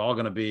like it was all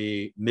going to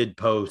be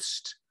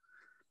mid-post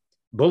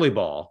bully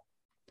ball.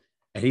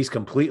 And he's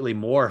completely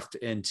morphed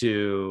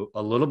into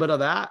a little bit of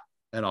that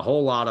and a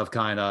whole lot of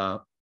kind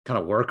of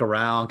work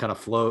around, kind of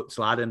float,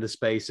 slide into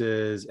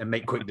spaces and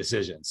make quick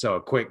decisions. So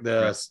a quick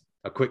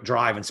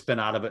drive and spin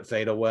out of it,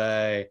 fade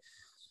away,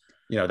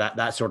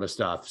 that sort of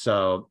stuff.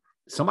 So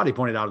somebody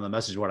pointed out in the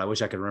message board, I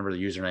wish I could remember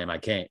the username. I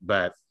can't,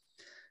 but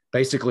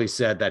basically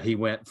said that he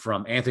went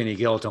from Anthony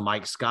Gill to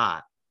Mike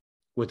Scott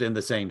within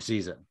the same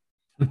season,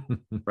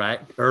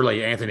 right?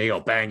 Early Anthony Gill,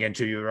 bang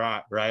into you,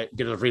 right?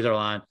 Get to the free throw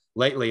line.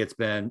 Lately, it's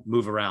been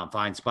move around,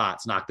 find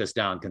spots, knock this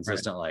down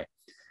consistently. Right.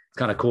 It's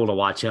kind of cool to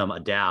watch him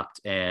adapt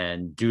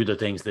and do the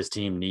things this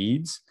team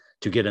needs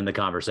to get in the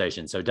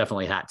conversation. So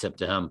definitely hat tip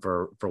to him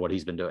for what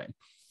he's been doing.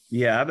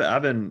 Yeah,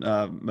 I've been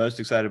most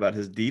excited about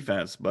his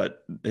defense,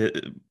 but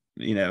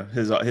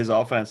his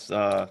offense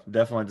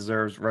definitely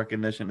deserves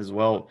recognition as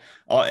well,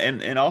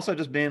 and also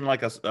just being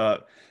like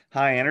a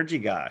high energy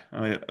guy.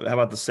 I mean, how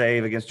about the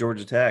save against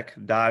Georgia Tech,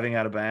 diving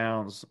out of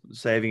bounds,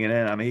 saving it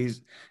in? I mean,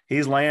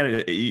 he's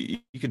landed.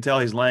 You can tell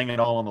he's laying it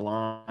all on the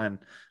line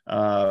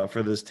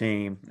for this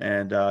team,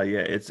 and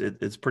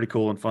it's pretty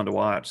cool and fun to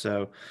watch.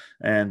 So,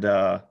 and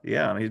I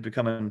mean, he's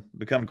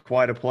become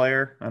quite a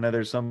player. I know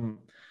there's some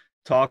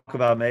talk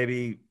about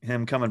maybe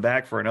him coming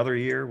back for another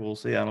year. We'll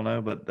see. I don't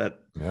know, but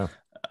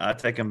I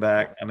take him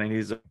back. I mean,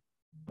 he's a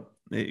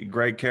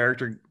great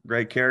character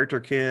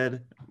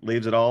kid,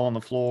 leaves it all on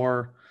the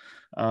floor.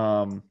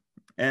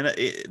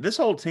 This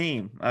whole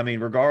team, I mean,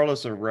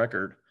 regardless of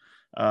record,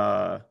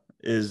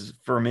 is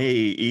for me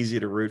easy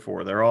to root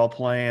for. They're all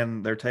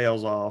playing their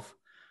tails off.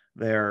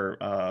 They're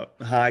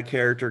high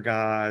character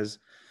guys.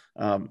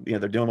 They're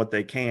doing what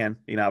they can.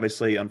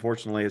 Obviously,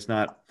 unfortunately, it's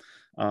not.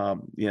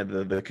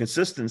 The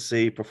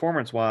consistency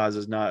performance wise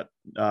is not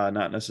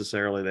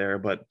necessarily there,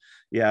 but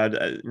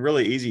a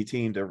really easy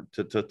team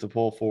to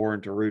pull for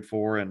and to root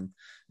for, and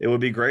it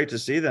would be great to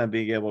see them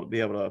being able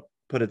to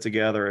put it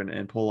together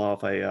and pull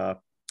off a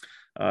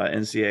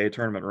NCAA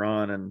tournament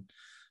run. And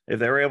if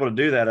they were able to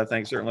do that, I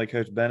think certainly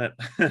Coach Bennett,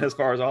 as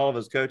far as all of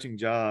his coaching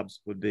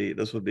jobs,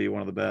 this would be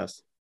one of the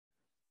best.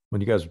 When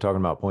you guys were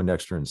talking about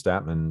Poindexter and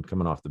Statman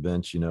coming off the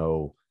bench,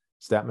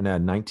 Statman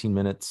had 19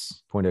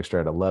 minutes, Poindexter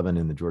had 11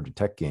 in the Georgia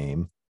Tech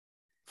game,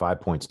 5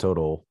 points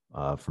total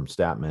from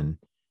Statman,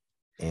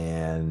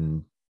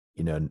 and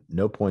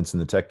no points in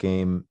the Tech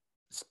game.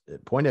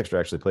 Poindexter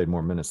actually played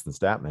more minutes than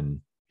Statman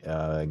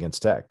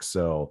against Tech,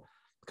 so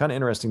kind of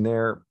interesting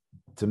there.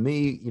 To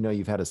me,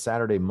 you've had a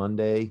Saturday,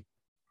 Monday.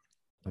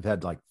 I've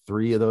had like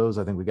 3 of those.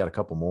 I think we got a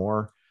couple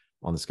more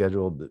on the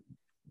schedule.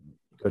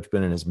 Coach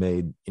Bennett has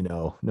made,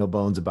 no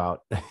bones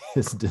about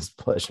his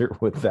displeasure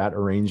with that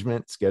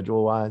arrangement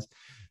schedule wise.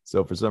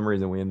 So for some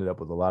reason, we ended up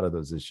with a lot of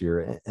those this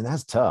year. And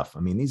that's tough. I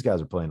mean, these guys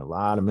are playing a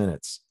lot of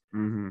minutes.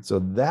 Mm-hmm. So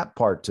that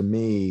part to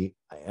me,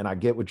 and I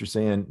get what you're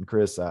saying,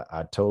 Chris,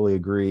 I totally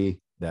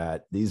agree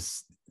that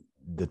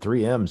the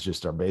 3Ms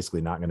just are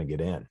basically not going to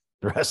get in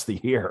the rest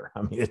of the year.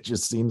 I mean, it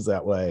just seems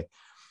that way.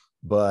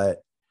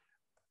 But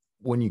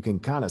when you can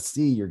kind of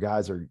see your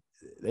guys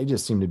they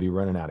just seem to be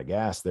running out of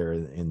gas there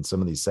in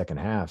some of these second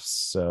halves.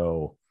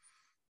 So,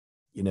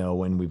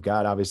 when we've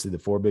got obviously the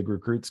 4 big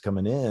recruits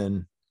coming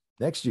in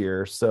next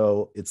year.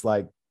 So it's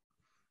like,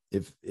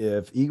 if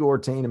Igor,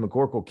 Tane, and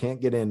McCorkle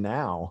can't get in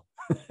now,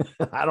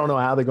 I don't know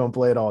how they're going to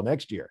play it all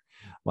next year.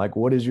 Like,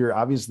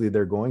 obviously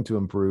they're going to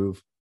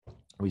improve.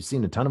 We've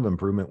seen a ton of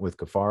improvement with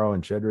Cafaro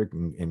and Shedrick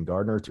and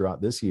Gardner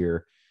throughout this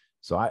year.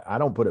 So I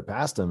don't put it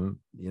past them,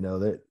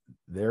 that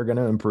they're going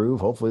to improve.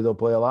 Hopefully they'll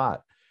play a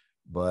lot,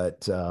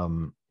 but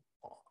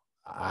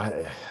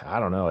I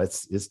don't know.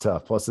 It's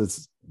tough. Plus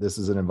this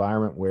is an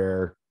environment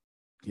where,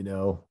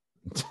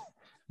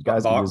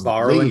 guys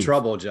borrowing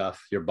trouble,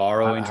 Jeff. You're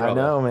borrowing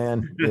trouble. I know,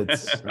 man.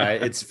 It's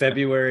right. It's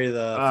February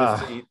the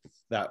 15th.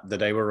 That the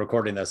day we're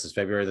recording this is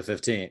February the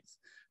 15th.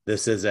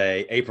 This is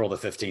a April the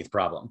 15th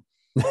problem.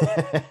 You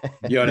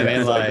know what I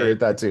mean? I agree with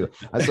that too.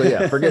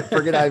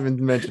 Forget I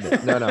even mentioned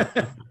it. No.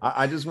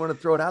 I just want to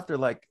throw it out there.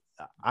 Like,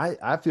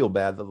 I feel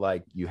bad that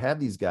like you have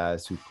these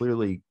guys who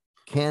clearly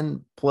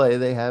can play.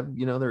 They have,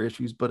 their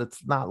issues, but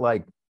it's not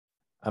like,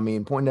 I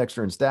mean,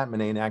 Poindexter and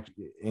Statman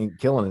ain't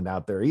killing it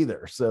out there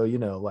either. So,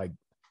 like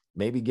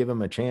maybe give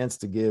them a chance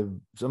to give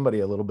somebody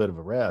a little bit of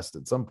a rest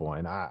at some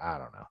point. I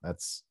don't know.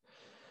 That's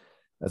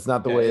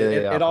not the way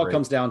it all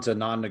comes down to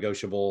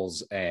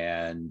non-negotiables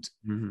and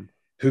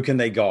who can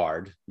they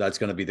guard? That's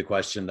going to be the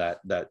question that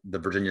the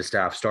Virginia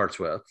staff starts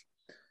with.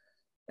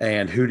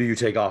 And who do you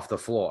take off the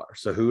floor?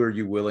 So who are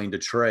you willing to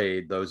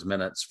trade those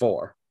minutes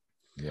for?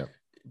 Yeah.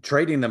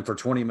 Trading them for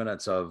 20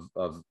 minutes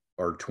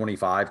or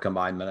 25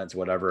 combined minutes,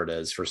 whatever it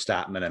is, for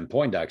Statman and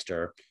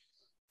Poindexter.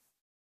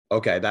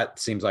 Okay, that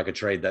seems like a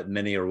trade that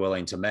many are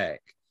willing to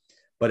make.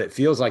 But it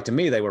feels like to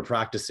me they were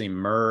practicing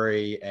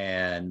Murray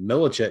and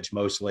Milicic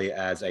mostly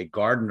as a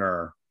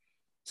Gardner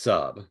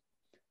sub,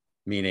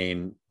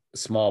 meaning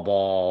small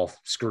ball,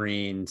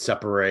 screen,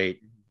 separate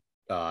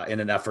in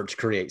an effort to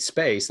create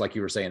space, like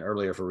you were saying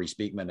earlier, for Reese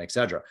Beekman, et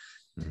cetera.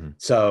 Mm-hmm.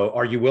 So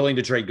are you willing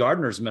to trade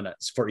Gardner's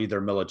minutes for either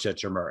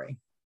Milicic or Murray?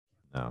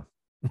 No.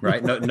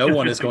 Right? No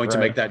one is going to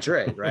make that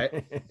trade,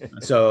 right?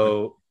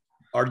 So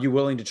are you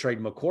willing to trade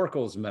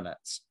McCorkle's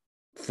minutes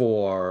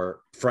for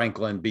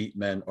Franklin,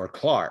 Beekman, or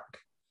Clark,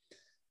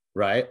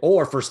 right?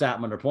 Or for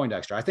Statman or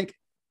Poindexter? I think,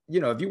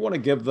 if you want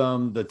to give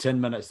them the 10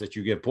 minutes that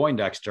you give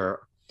Poindexter,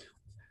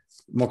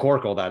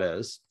 McCorkle, that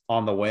is,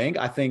 on the wing,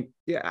 I think,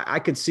 I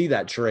could see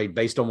that trade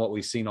based on what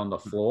we've seen on the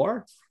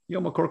floor.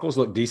 McCorkle's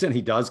look decent.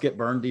 He does get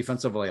burned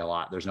defensively a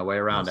lot. There's no way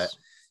around it.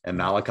 And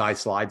Malachi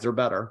slides are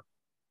better.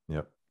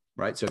 Yep.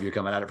 Right. So if you're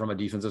coming at it from a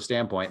defensive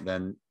standpoint,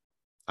 then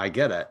I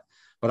get it.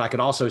 But I could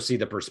also see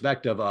the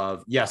perspective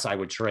of, yes, I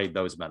would trade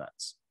those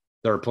minutes.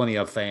 There are plenty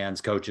of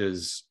fans,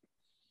 coaches,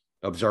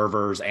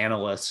 observers,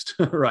 analysts,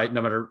 right?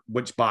 No matter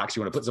which box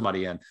you want to put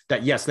somebody in,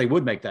 that yes, they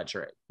would make that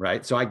trade,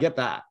 right? So I get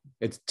that.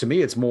 To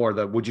me, it's more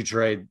the, would you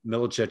trade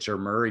Milicic or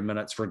Murray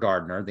minutes for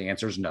Gardner? The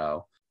answer is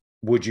no.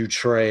 Would you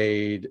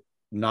trade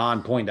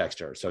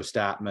non-Poindexter, so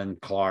Statman,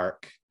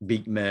 Clark,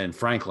 Beekman,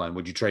 Franklin,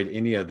 would you trade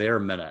any of their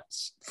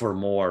minutes for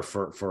more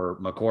for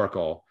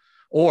McCorkle?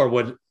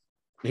 Or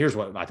here's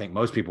what I think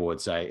most people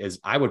would say is,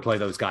 I would play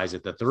those guys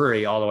at the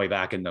 3 all the way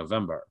back in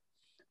November.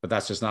 But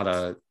that's just not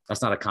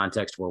a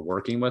context we're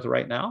working with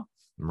right now,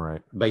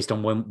 right? Based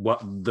on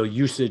what the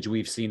usage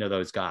we've seen of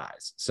those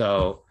guys.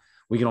 So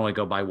we can only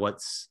go by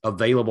what's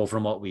available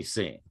from what we've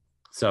seen.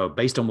 So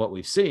based on what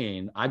we've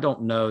seen, I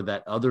don't know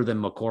that other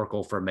than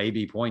McCorkle for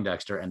maybe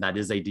Poindexter, and that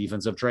is a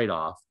defensive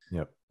trade-off.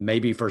 Yep.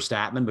 Maybe for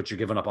Statman, but you're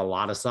giving up a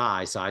lot of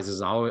size. Size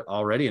is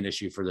already an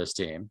issue for this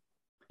team.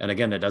 And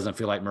again, it doesn't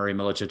feel like Murray,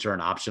 Milicic are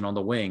an option on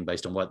the wing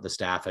based on what the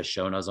staff has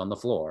shown us on the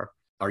floor.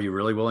 Are you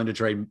really willing to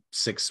trade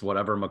 6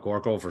 whatever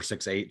McCorkle for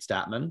 6'8"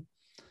 Statman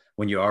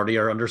when you already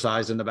are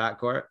undersized in the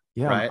backcourt?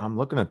 Yeah, right? I'm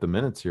looking at the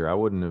minutes here. I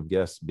wouldn't have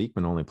guessed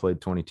Beekman only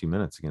played 22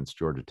 minutes against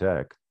Georgia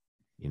Tech.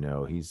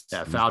 He's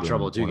foul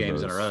trouble 2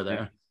 games in a row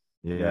there.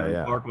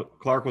 Yeah.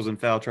 Clark was in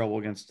foul trouble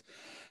against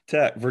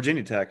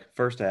Virginia Tech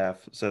first half,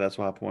 so that's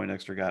why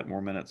Poindexter got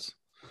more minutes.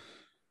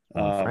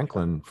 Well,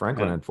 Franklin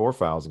yeah. had 4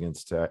 fouls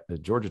against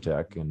Georgia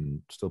Tech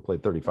and still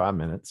played 35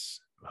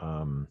 minutes.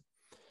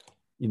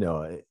 You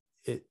know,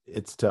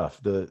 it's tough.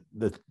 The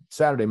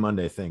Saturday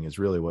Monday thing is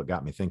really what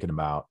got me thinking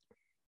about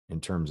in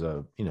terms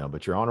of, you know,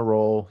 but you're on a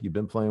roll. You've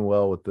been playing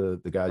well with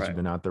the guys you've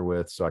been out there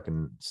with, so I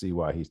can see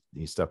why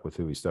he stuck with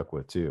who he stuck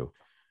with too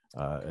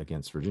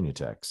against Virginia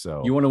Tech.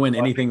 So you want to win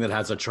anything that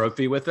has a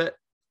trophy with it,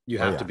 you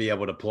have to be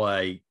able to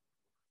play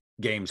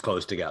games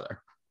close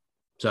together.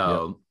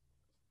 So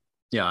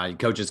yeah,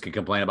 coaches can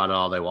complain about it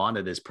all they want.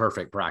 It is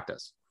perfect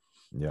practice.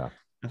 Yeah.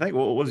 I think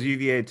what was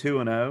UVA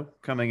 2-0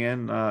 coming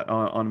in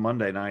on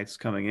Monday nights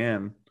coming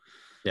in.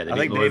 Yeah,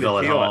 they beat Louisville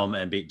at home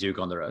and beat Duke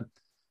on the road.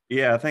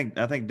 Yeah, I think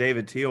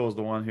David Teal is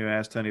the one who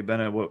asked Tony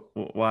Bennett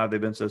why have they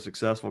been so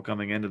successful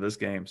coming into this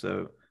game.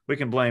 So we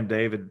can blame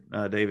David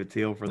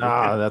Teal for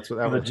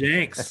the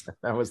jinx.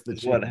 That was the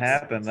jinx. What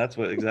happened. That's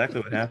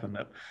exactly what happened.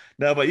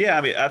 No, but yeah,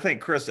 I mean, I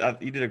think Chris,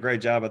 you did a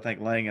great job, I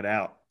think, laying it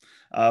out.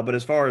 But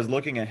as far as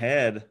looking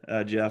ahead,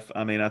 Jeff,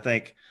 I mean, I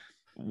think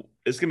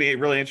it's going to be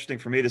really interesting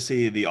for me to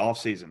see the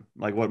offseason,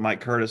 like what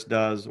Mike Curtis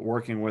does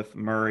working with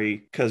Murray,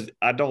 because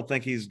I don't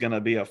think he's going to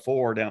be a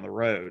 4 down the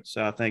road.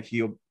 So I think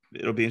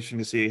it'll be interesting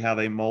to see how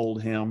they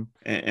mold him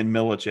and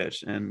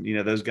Milicic. And, you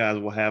know, those guys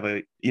will have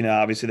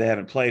obviously they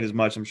haven't played as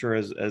much, I'm sure,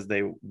 as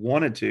they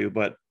wanted to,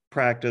 but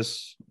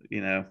practice,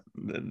 you know,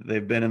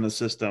 they've been in the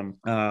system,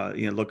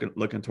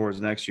 looking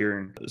towards next year.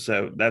 And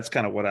so that's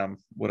kind of what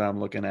I'm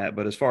looking at.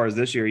 But as far as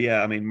this year,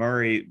 yeah, I mean,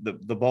 Murray,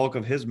 the bulk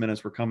of his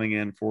minutes were coming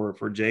in for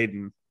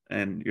Jaden,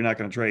 and you're not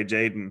going to trade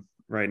Jaden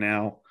right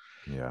now.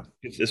 Yeah.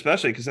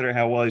 Especially considering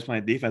how well he's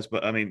playing defense.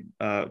 But I mean,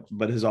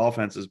 but his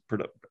offensive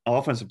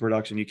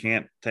production, you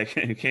can't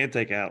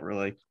take out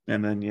really.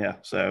 And then, yeah.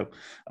 So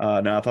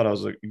no, I thought it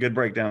was a good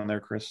breakdown there,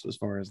 Chris, as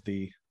far as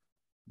the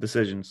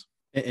decisions.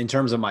 In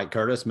terms of Mike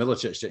Curtis,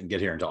 Milicic didn't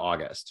get here until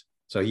August.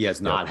 So he has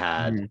not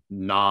had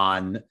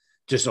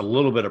just a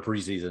little bit of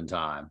preseason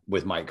time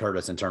with Mike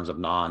Curtis in terms of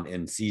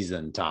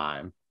in-season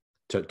time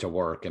to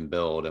work and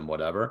build and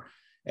whatever.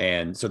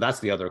 And so that's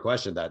the other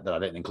question that I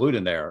didn't include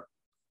in there.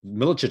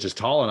 Milicic is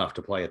tall enough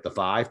to play at the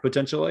 5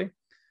 potentially,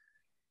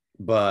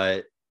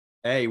 but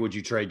would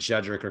you trade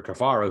Shedrick or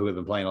Kafaro, who have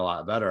been playing a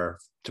lot better,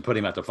 to put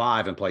him at the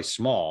 5 and play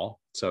small?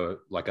 So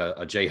like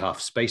a J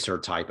Huff spacer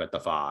type at the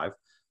 5.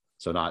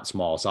 So not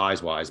small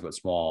size wise, but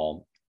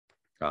small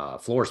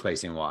floor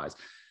spacing wise.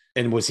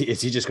 And is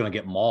he just going to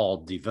get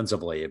mauled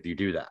defensively if you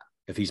do that?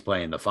 If he's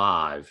playing the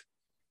 5,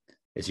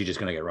 is he just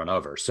going to get run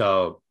over?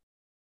 So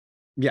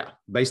yeah,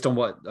 based on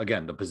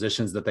the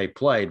positions that they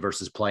played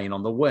versus playing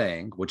on the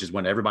wing, which is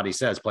when everybody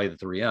says play the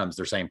 3Ms,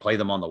 they're saying play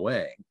them on the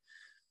wing.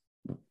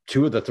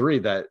 2 of the 3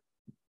 that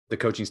the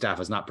coaching staff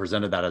has not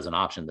presented that as an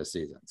option this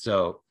season.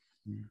 So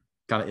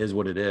kind of is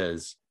what it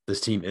is.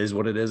 This team is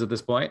what it is at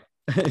this point.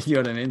 You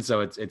know what I mean?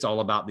 So it's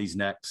all about these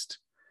next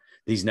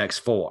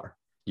 4.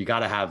 You got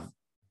to have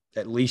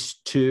at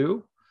least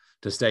 2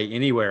 to stay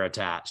anywhere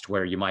attached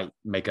where you might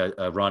make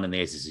a run in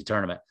the ACC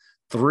tournament.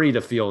 3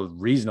 to feel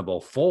reasonable.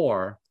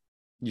 4,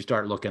 you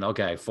start looking,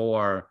 okay,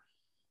 4,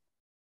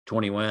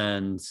 20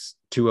 wins,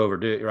 2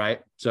 overdue,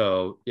 right?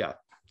 So yeah,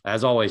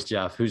 as always,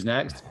 Jeff, who's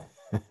next?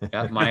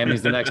 Yeah,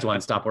 Miami's the next one.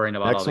 Stop worrying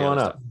about next all the one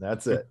other up. stuff.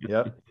 That's it.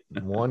 Yep.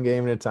 One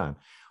game at a time.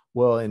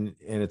 Well, and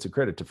it's a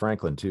credit to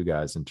Franklin too,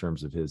 guys, in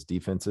terms of his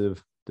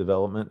defensive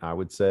development, I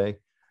would say.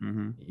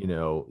 Mm-hmm. You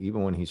know,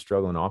 even when he's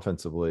struggling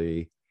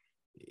offensively,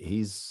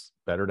 he's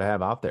better to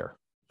have out there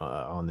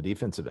on the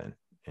defensive end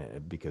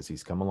because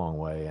he's come a long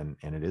way, and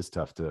it is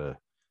tough to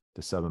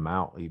sub him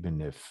out,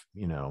 even if,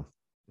 you know,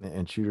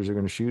 and shooters are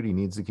going to shoot. He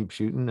needs to keep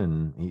shooting,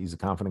 and he's a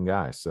confident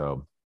guy.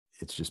 So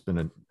it's just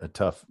been a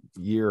tough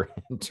year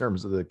in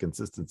terms of the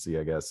consistency,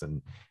 I guess,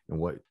 and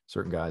what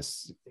certain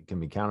guys can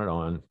be counted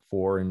on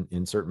for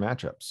in certain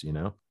matchups, you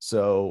know.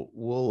 So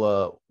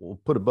we'll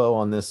put a bow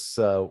on this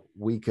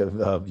week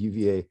of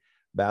UVA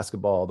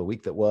basketball, the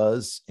week that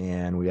was,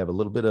 and we have a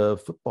little bit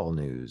of football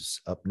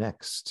news up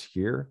next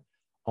here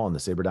on the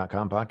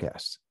Saber.com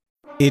podcast.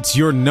 It's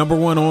your number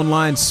one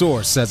online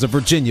source as a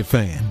Virginia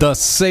fan, the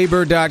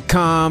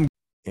Saber.com.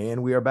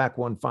 And we are back.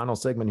 One final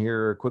segment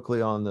here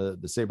quickly on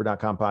the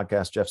Saber.com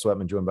podcast. Jeff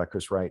Sweatman joined by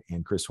Chris Wright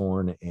and Chris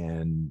Horn.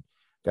 And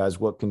guys,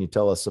 what can you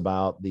tell us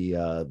about the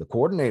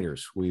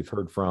coordinators we've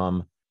heard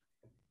from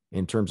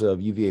in terms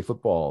of UVA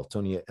football?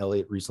 Tony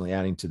Elliott recently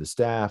adding to the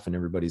staff, and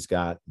everybody's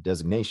got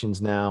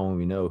designations now, and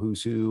we know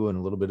who's who and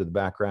a little bit of the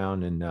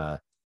background. And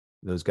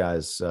those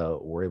guys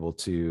were able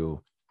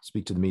to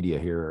speak to the media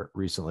here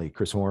recently.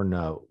 Chris Horn,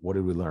 what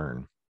did we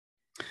learn?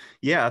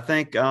 Yeah, I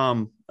think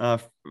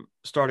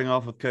starting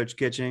off with Coach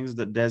Kitchings,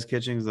 Des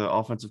Kitchings, the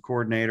offensive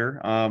coordinator.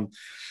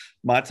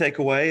 My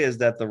takeaway is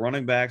that the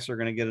running backs are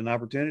going to get an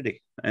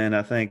opportunity, and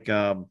I think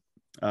I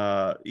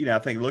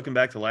think looking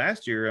back to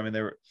last year, I mean,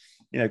 they were,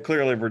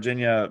 clearly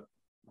Virginia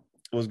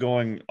was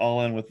going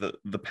all in with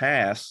the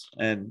pass,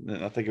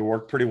 and I think it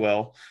worked pretty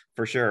well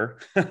for sure.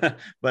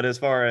 But as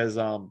far as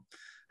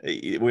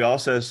we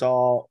also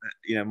saw,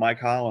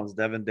 Mike Hollins,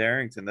 Devin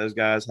Darrington, those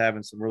guys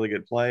having some really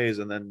good plays,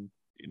 and then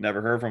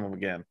never heard from him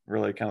again,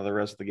 really kind of the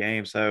rest of the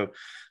game. So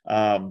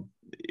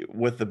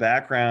with the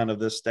background of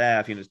this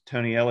staff,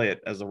 Tony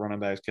Elliott as the running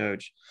backs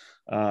coach,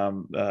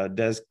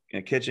 Des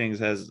Kitchings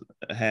has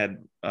had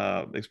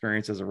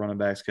experience as a running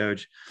backs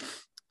coach.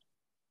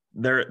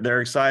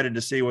 They're excited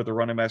to see what the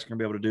running backs are going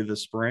to be able to do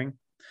this spring.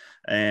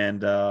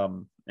 And I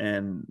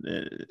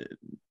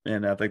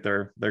think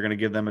they're going to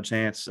give them a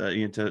chance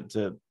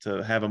to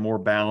have a more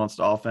balanced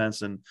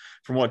offense. And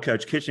from what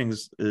Coach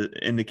Kitchings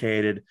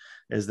indicated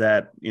is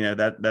that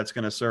that's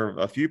going to serve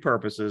a few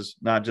purposes,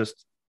 not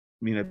just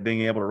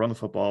being able to run the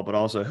football, but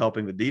also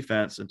helping the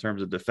defense in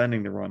terms of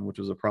defending the run, which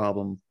was a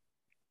problem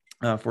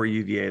for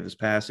UVA this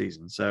past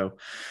season. So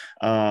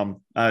I'm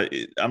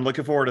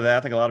looking forward to that. I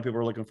think a lot of people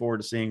are looking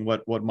forward to seeing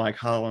what Mike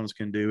Hollins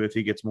can do if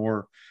he gets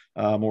more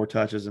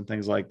touches and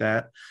things like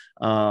that.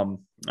 And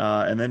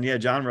then,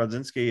 John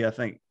Rudzinski, I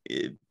think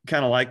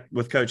kind of like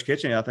with Coach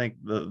Kitching, I think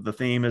the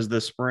theme is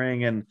this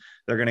spring, and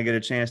they're going to get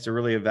a chance to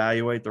really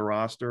evaluate the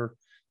roster,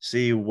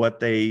 see what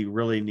they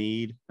really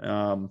need.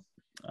 They're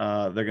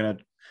going to,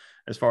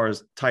 as far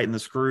as tighten the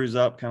screws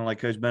up, kind of like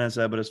Coach Bennett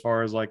said, but as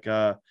far as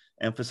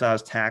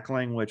emphasize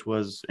tackling, which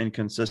was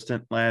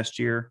inconsistent last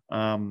year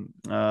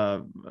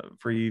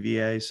for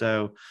UVA.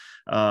 So,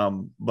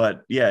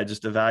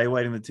 just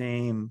evaluating the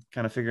team,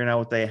 kind of figuring out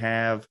what they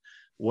have,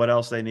 what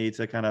else they need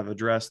to kind of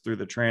address through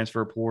the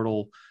transfer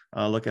portal,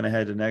 looking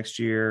ahead to next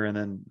year. And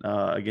then,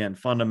 again,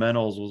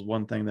 fundamentals was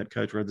one thing that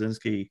Coach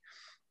Rudzinski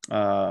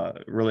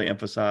really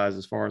emphasized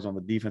as far as on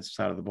the defensive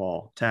side of the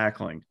ball,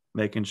 tackling,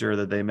 making sure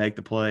that they make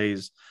the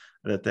plays,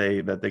 that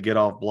they get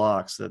off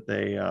blocks, that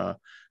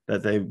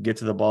they get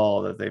to the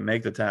ball, that they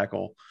make the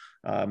tackle,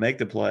 make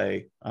the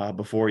play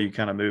before you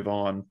kind of move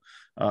on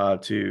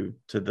to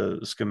the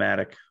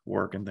schematic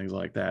work and things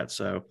like that.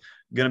 So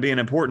going to be an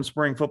important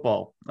spring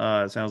football,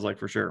 it sounds like,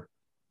 for sure.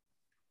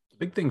 The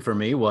big thing for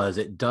me was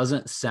it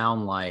doesn't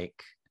sound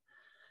like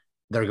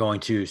they're going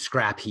to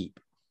scrap heap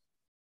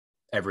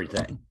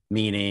everything,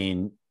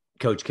 meaning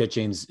Coach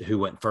Kitchings, who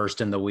went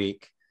first in the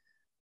week,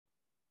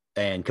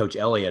 and Coach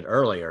Elliott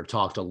earlier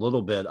talked a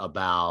little bit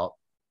about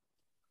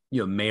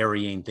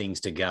marrying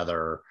things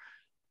together,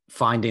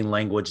 finding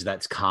language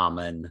that's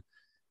common,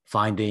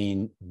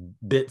 finding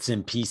bits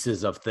and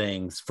pieces of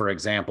things, for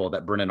example,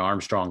 that Brennan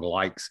Armstrong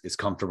is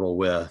comfortable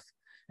with,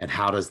 and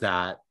how does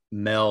that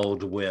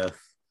meld with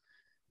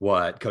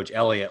what Coach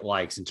Elliott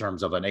likes in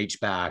terms of an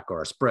H-back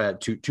or a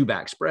spread,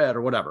 two-back spread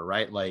or whatever,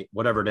 right? Like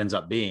whatever it ends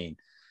up being.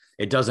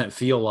 It doesn't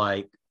feel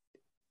like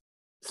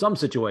some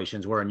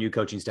situations where a new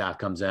coaching staff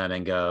comes in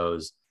and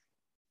goes,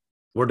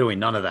 we're doing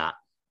none of that.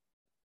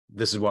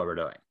 This is what we're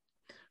doing.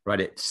 Right.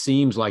 It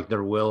seems like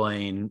they're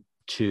willing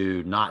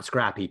to not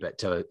scrap heap it,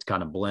 to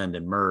kind of blend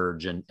and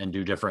merge and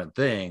do different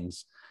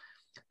things.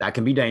 That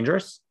can be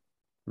dangerous,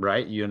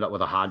 right? You end up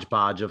with a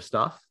hodgepodge of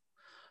stuff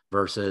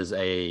versus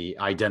a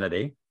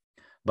identity.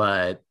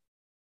 But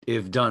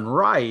if done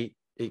right,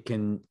 it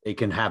can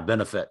have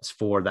benefits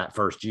for that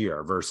first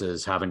year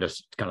versus having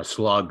to kind of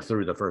slug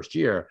through the first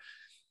year.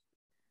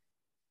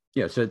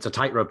 So it's a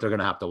tightrope they're going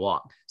to have to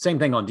walk. Same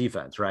thing on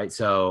defense, right?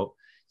 So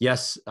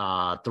yes,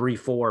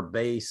 3-4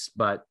 base,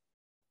 but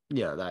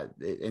that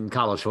in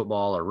college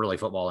football, or really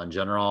football in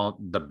general,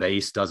 the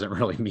base doesn't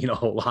really mean a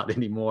whole lot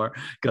anymore,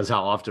 because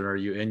how often are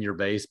you in your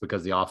base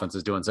because the offense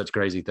is doing such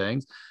crazy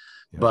things?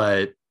 Yeah.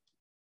 But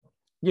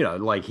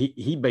like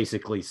he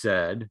basically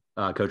said,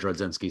 Coach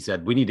Rudzinski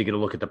said, we need to get a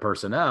look at the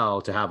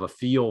personnel to have a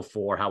feel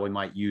for how we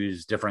might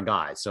use different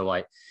guys. So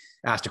like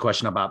asked a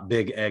question about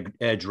big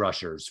edge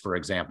rushers, for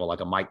example, like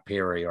a Mike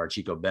Perry or a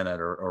Chico Bennett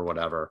or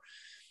whatever.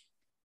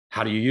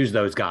 How do you use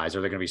those guys?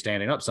 Are they going to be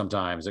standing up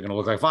sometimes? They're going to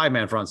look like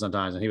 5-man front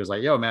sometimes. And he was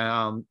like, yo,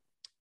 man,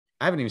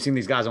 I haven't even seen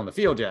these guys on the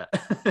field yet.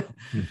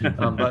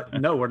 But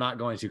no, we're not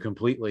going to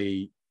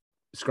completely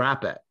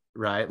scrap it,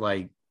 right?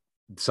 Like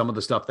some of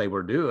the stuff they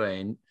were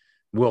doing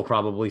will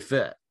probably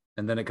fit.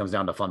 And then it comes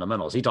down to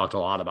fundamentals. He talked a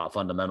lot about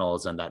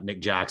fundamentals, and that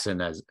Nick Jackson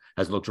has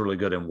looked really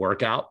good in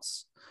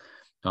workouts,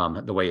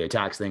 the way he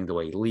attacks things, the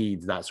way he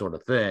leads, that sort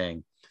of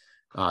thing.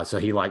 So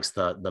he likes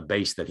the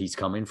base that he's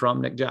coming from,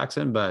 Nick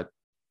Jackson. But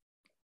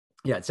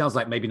yeah, it sounds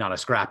like maybe not a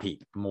scrap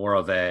heap, more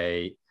of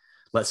a,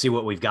 let's see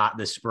what we've got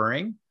this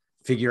spring,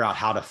 figure out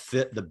how to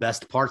fit the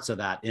best parts of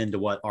that into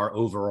what our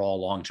overall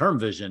long-term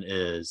vision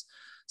is,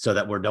 so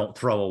that we don't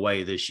throw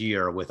away this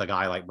year with a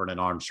guy like Brennan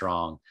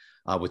Armstrong,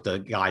 with the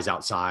guys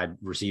outside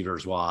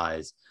receivers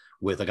wise,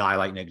 with a guy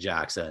like Nick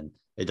Jackson.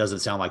 It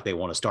doesn't sound like they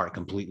want to start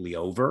completely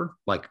over,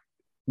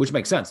 which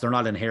makes sense. They're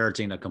not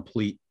inheriting a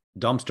complete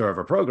dumpster of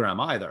a program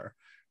either,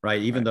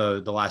 right? Even though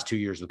the last 2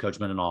 years with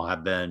Coach Mendenhall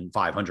have been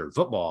 500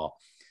 football,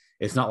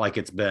 it's not like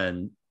it's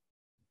been,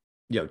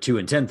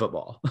 2-10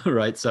 football,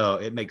 right? So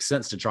it makes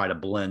sense to try to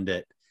blend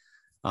it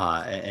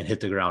and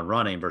hit the ground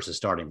running versus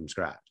starting from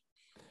scratch.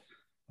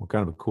 Well,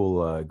 kind of a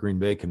cool Green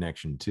Bay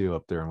connection too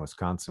up there in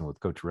Wisconsin with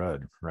Coach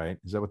Rudd, right?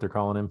 Is that what they're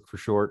calling him for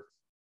short?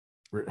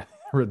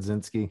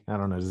 Rudzinski? I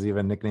don't know. Does he have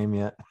a nickname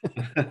yet?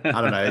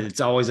 I don't know.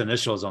 It's always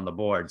initials on the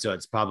board. So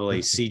it's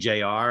probably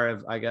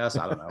CJR, I guess.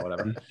 I don't know,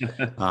 whatever.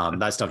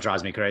 That stuff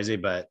drives me crazy,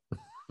 but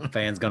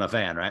fan's gonna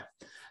fan, right?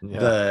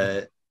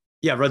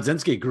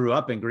 Rudzinski grew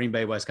up in Green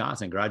Bay,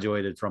 Wisconsin,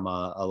 graduated from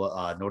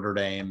a Notre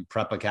Dame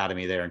prep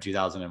academy there in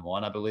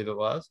 2001, I believe it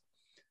was.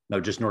 No,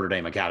 just Notre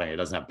Dame Academy. It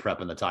doesn't have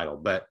prep in the title,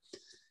 but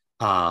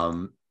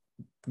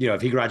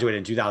if he graduated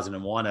in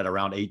 2001 at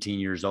around 18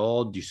 years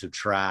old, you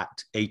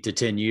subtract 8 to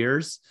 10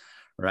 years,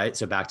 right?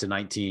 So back to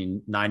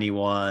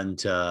 1991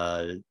 to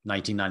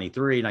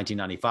 1993,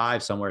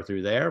 1995, somewhere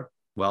through there.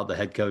 Well, the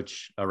head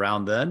coach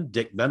around then,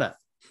 Dick Bennett,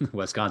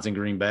 Wisconsin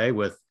Green Bay,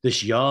 with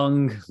this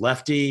young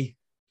lefty,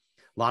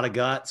 a lot of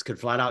guts, could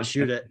flat out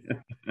shoot it.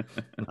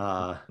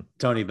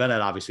 Tony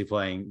Bennett obviously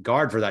playing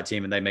guard for that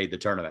team, and they made the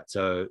tournament.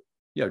 So,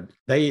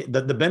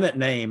 the Bennett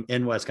name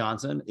in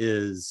Wisconsin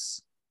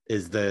is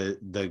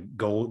the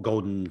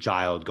golden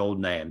child, gold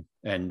name.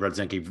 And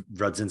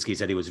Rudzinski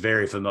said he was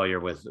very familiar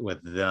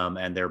with them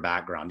and their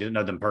background. Didn't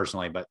know them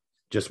personally, but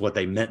just what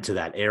they meant to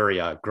that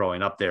area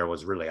growing up there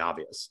was really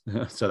obvious.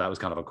 So that was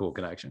kind of a cool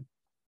connection.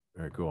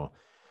 Very cool.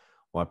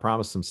 Well, I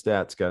promised some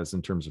stats, guys,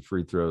 in terms of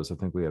free throws. I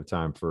think we have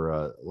time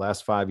for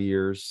last 5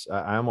 years.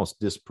 I almost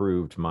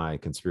disproved my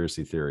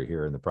conspiracy theory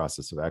here in the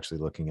process of actually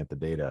looking at the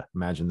data.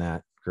 Imagine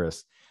that,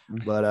 Chris.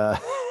 But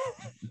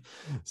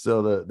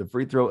so the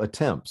free throw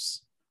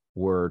attempts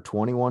were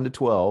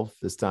 21-12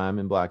 this time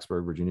in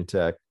Blacksburg. Virginia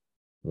Tech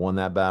won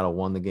that battle,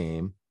 won the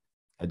game.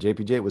 At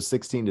JPJ, it was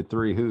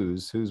 16-3.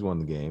 Who's won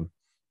the game.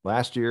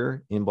 Last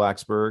year in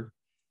Blacksburg,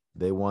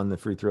 they won the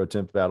free throw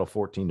attempt battle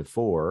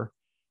 14-4.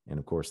 And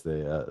of course,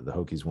 the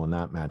Hokies won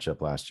that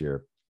matchup last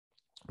year.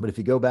 But if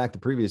you go back to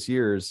previous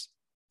years,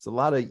 it's a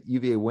lot of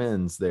UVA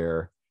wins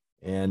there,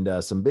 and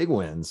some big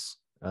wins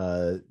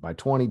by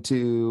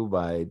 22,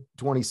 by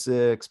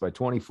 26, by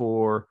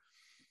 24.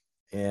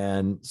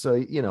 And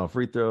so,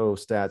 free throw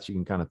stats, you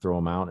can kind of throw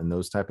them out in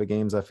those type of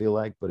games, I feel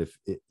like. But if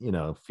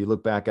you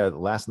look back at the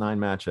last 9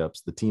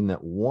 matchups, the team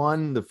that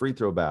won the free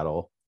throw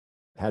battle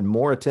had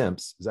more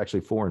attempts is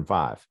actually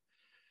 4-5.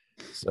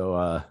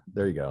 So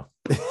there you go.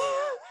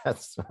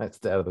 That's my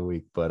stat of the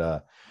week.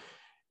 But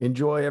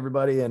enjoy,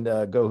 everybody, and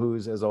go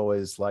Hoos. As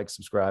always, like,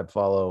 subscribe,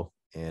 follow,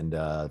 and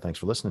thanks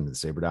for listening to the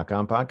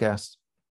Saber.com podcast.